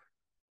him.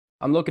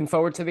 I'm looking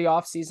forward to the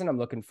offseason. I'm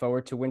looking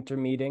forward to winter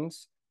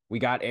meetings. We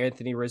got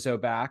Anthony Rizzo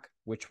back,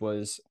 which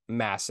was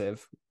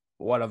massive.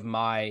 One of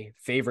my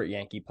favorite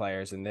Yankee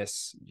players in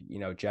this,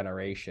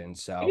 generation.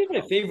 So He's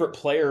my favorite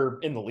player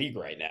in the league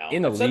right now.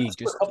 In the league,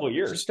 just for a couple of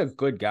years. Just a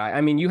good guy. I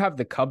mean, you have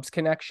the Cubs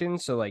connection,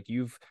 so like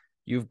you've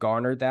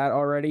garnered that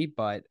already,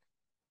 but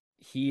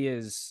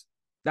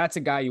that's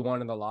a guy you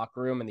want in the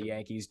locker room, and the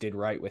Yankees did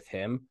right with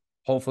him.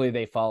 Hopefully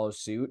they follow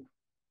suit.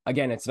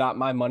 Again, it's not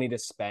my money to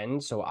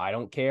spend, so I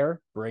don't care.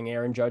 Bring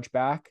Aaron Judge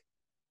back.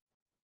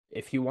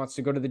 If he wants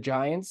to go to the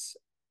Giants,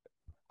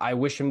 I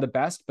wish him the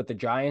best, but the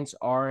Giants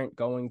aren't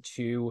going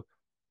to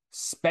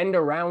spend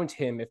around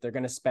him if they're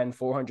going to spend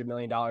 $400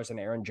 million on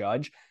Aaron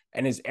Judge.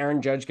 And is Aaron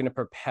Judge going to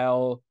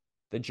propel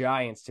the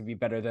Giants to be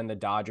better than the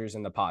Dodgers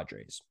and the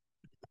Padres?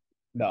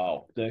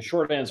 No. The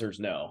short answer is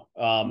no.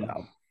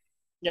 No.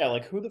 Yeah,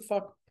 like who the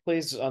fuck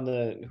plays on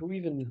who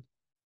even?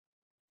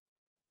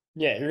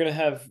 Yeah,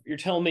 you're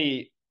telling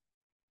me,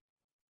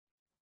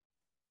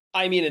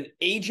 I mean, an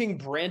aging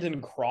Brandon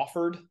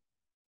Crawford.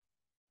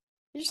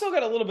 You still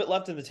got a little bit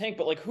left in the tank,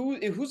 but like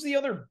who's the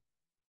other?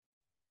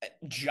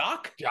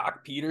 Jock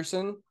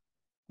Peterson.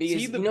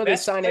 Because the they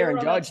sign Aaron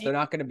on Judge, they're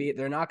not going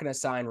to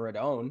sign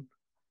Rodon.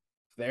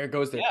 There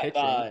goes their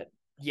pitching.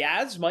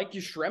 Yaz, Mike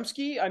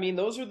Yastrzemski. I mean,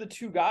 those are the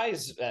two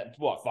guys that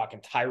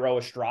fucking Tyro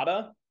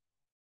Estrada.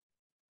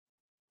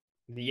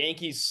 The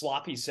Yankees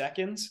sloppy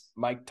seconds.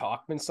 Mike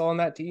Tauchman still on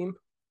that team?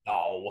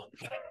 No.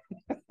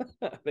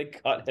 They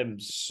cut him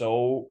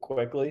so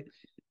quickly.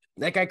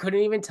 Like, I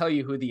couldn't even tell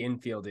you who the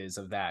infield is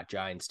of that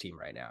Giants team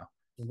right now.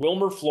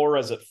 Wilmer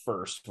Flores at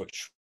first,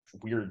 which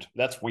weird.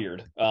 That's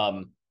weird.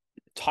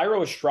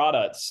 Tyro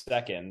Estrada at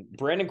second,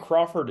 Brandon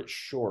Crawford at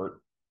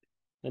short,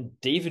 and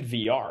David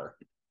VR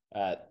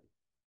at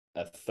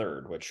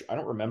third, which I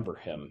don't remember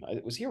him.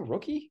 Was he a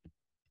rookie?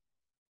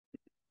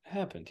 What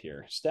happened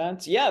here?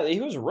 Stats? Yeah,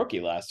 he was a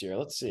rookie last year.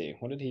 Let's see.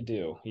 What did he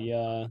do? He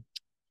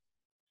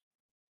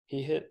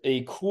hit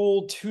a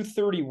cool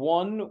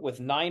 231 with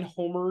 9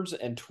 homers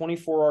and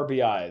 24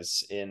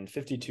 RBIs in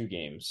 52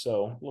 games.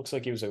 So looks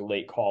like he was a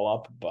late call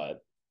up,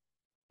 but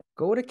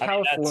go to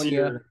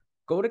California.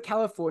 Go to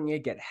California,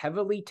 get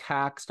heavily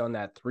taxed on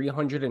that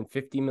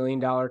 $350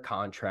 million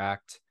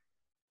contract,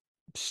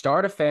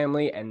 start a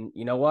family, and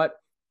you know what?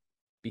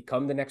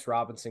 Become the next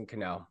Robinson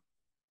Cano.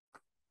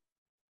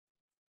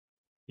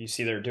 You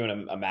see they're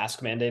doing a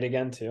mask mandate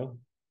again, too?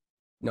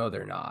 No,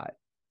 they're not.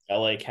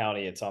 LA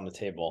County, it's on the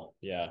table.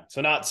 Yeah. So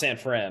not San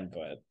Fran,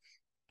 but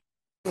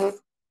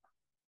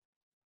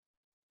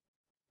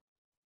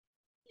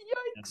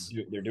Yikes.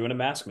 They're doing a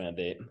mask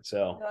mandate.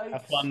 So Yikes.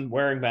 Have fun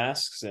wearing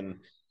masks and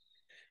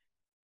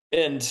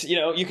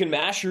you can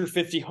mash your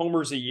 50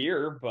 homers a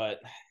year,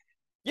 but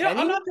You know,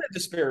 I'm not going to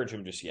disparage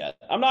him just yet.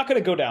 I'm not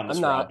going to go down this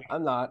route.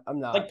 I'm not.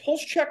 Like,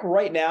 pulse check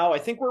right now, I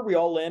think where we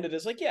all landed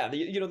is like, yeah,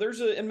 there's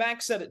and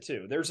Max said it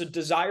too. There's a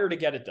desire to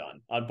get it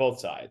done on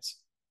both sides.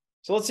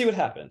 So let's see what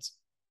happens.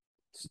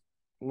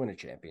 Win a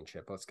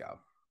championship. Let's go.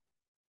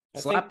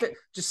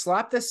 Just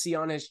slap the C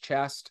on his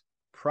chest.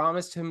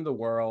 Promised him the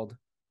world.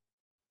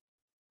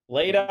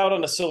 Lay it out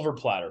on a silver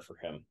platter for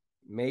him.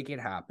 Make it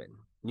happen.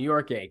 New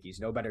York Yankees,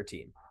 no better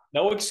team.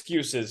 No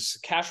excuses.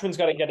 Cashman's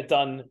got to get it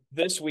done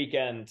this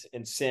weekend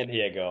in San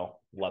Diego.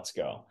 Let's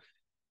go.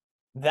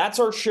 That's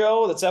our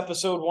show. That's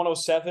episode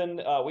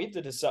 107. We have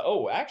to decide.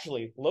 Oh,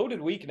 actually,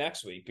 loaded week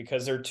next week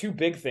because there are two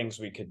big things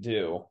we could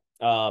do.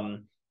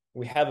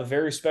 We have a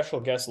very special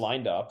guest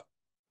lined up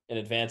in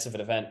advance of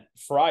an event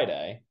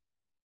Friday.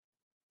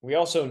 We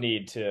also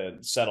need to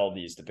settle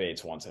these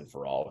debates once and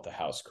for all with the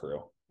house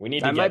crew. We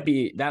need that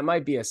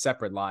might be a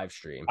separate live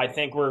stream. I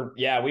think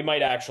we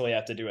might actually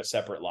have to do a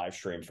separate live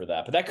stream for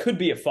that, but that could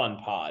be a fun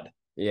pod.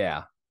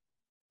 Yeah.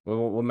 We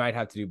might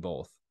have to do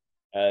both.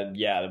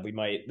 We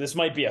might. This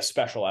might be a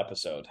special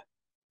episode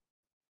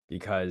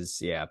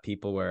because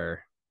people were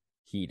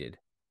heated.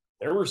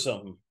 There were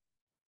some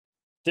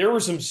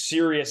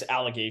serious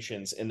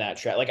allegations in that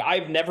chat. Like,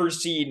 I've never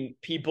seen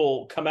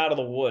people come out of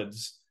the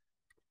woods.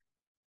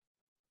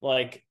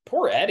 Like,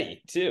 poor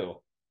Eddie too.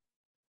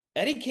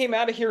 Eddie came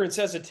out of here and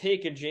says a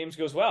take, and James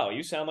goes, "Wow,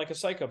 you sound like a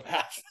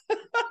psychopath."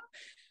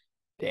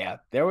 Yeah,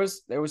 there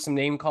was some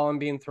name calling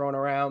being thrown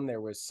around. There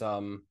was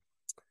some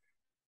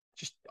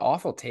just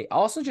awful take.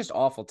 Also, just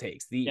awful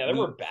takes. There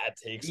were bad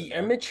takes. The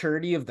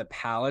immaturity of the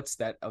palates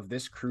of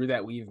this crew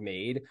that we've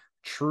made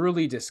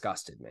truly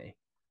disgusted me.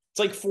 It's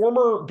like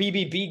former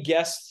BBB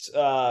guest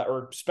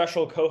or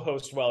special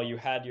co-host while you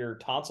had your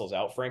tonsils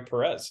out, Frank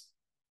Perez.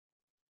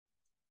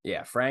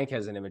 Yeah, Frank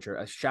has an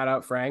immature. Shout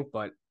out Frank,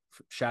 but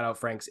shout out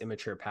Frank's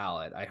immature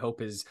palate. I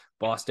hope his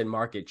Boston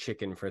Market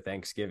chicken for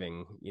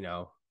Thanksgiving,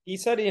 He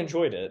said he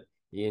enjoyed it.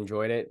 He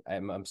enjoyed it.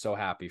 I'm so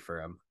happy for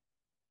him.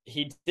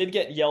 He did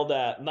get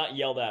not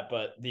yelled at,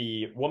 but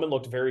the woman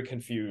looked very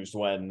confused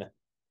when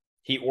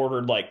he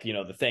ordered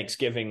the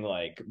Thanksgiving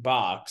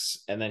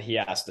box, and then he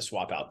asked to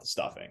swap out the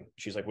stuffing.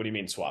 She's like, "What do you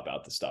mean swap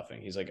out the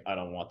stuffing?" He's like, "I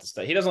don't want the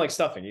stuff." He doesn't like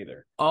stuffing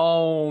either.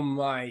 Oh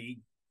my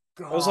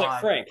God. I was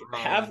like, "Frank,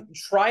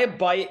 try a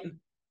bite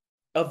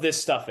of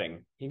this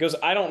stuffing." He goes,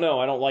 "I don't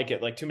know. I don't like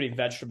it. Like, too many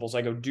vegetables."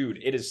 I go,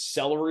 "Dude, it is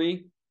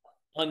celery,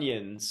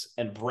 onions,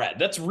 and bread.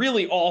 That's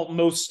really all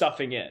most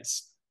stuffing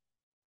is.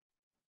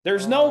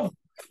 There's no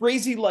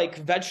crazy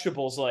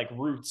vegetables like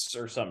roots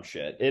or some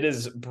shit. It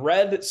is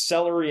bread,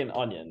 celery, and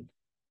onion."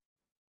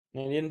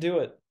 And he didn't do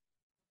it.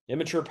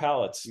 Immature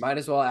palates. Might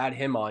as well add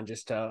him on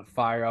just to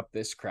fire up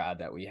this crowd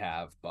that we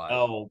have.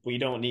 But we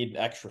don't need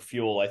extra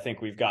fuel. I think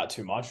we've got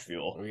too much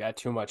fuel. We got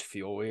too much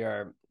fuel. We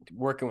are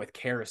working with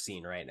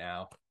kerosene right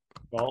now.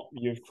 Well,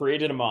 you've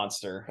created a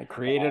monster. I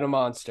created a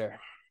monster.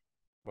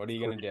 What are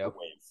you going to do?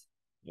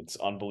 It's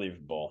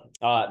unbelievable.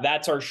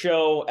 That's our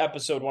show,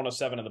 episode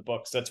 107 of the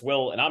books. That's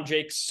Will, and I'm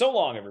Jake. So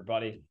long,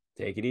 everybody.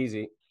 Take it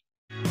easy.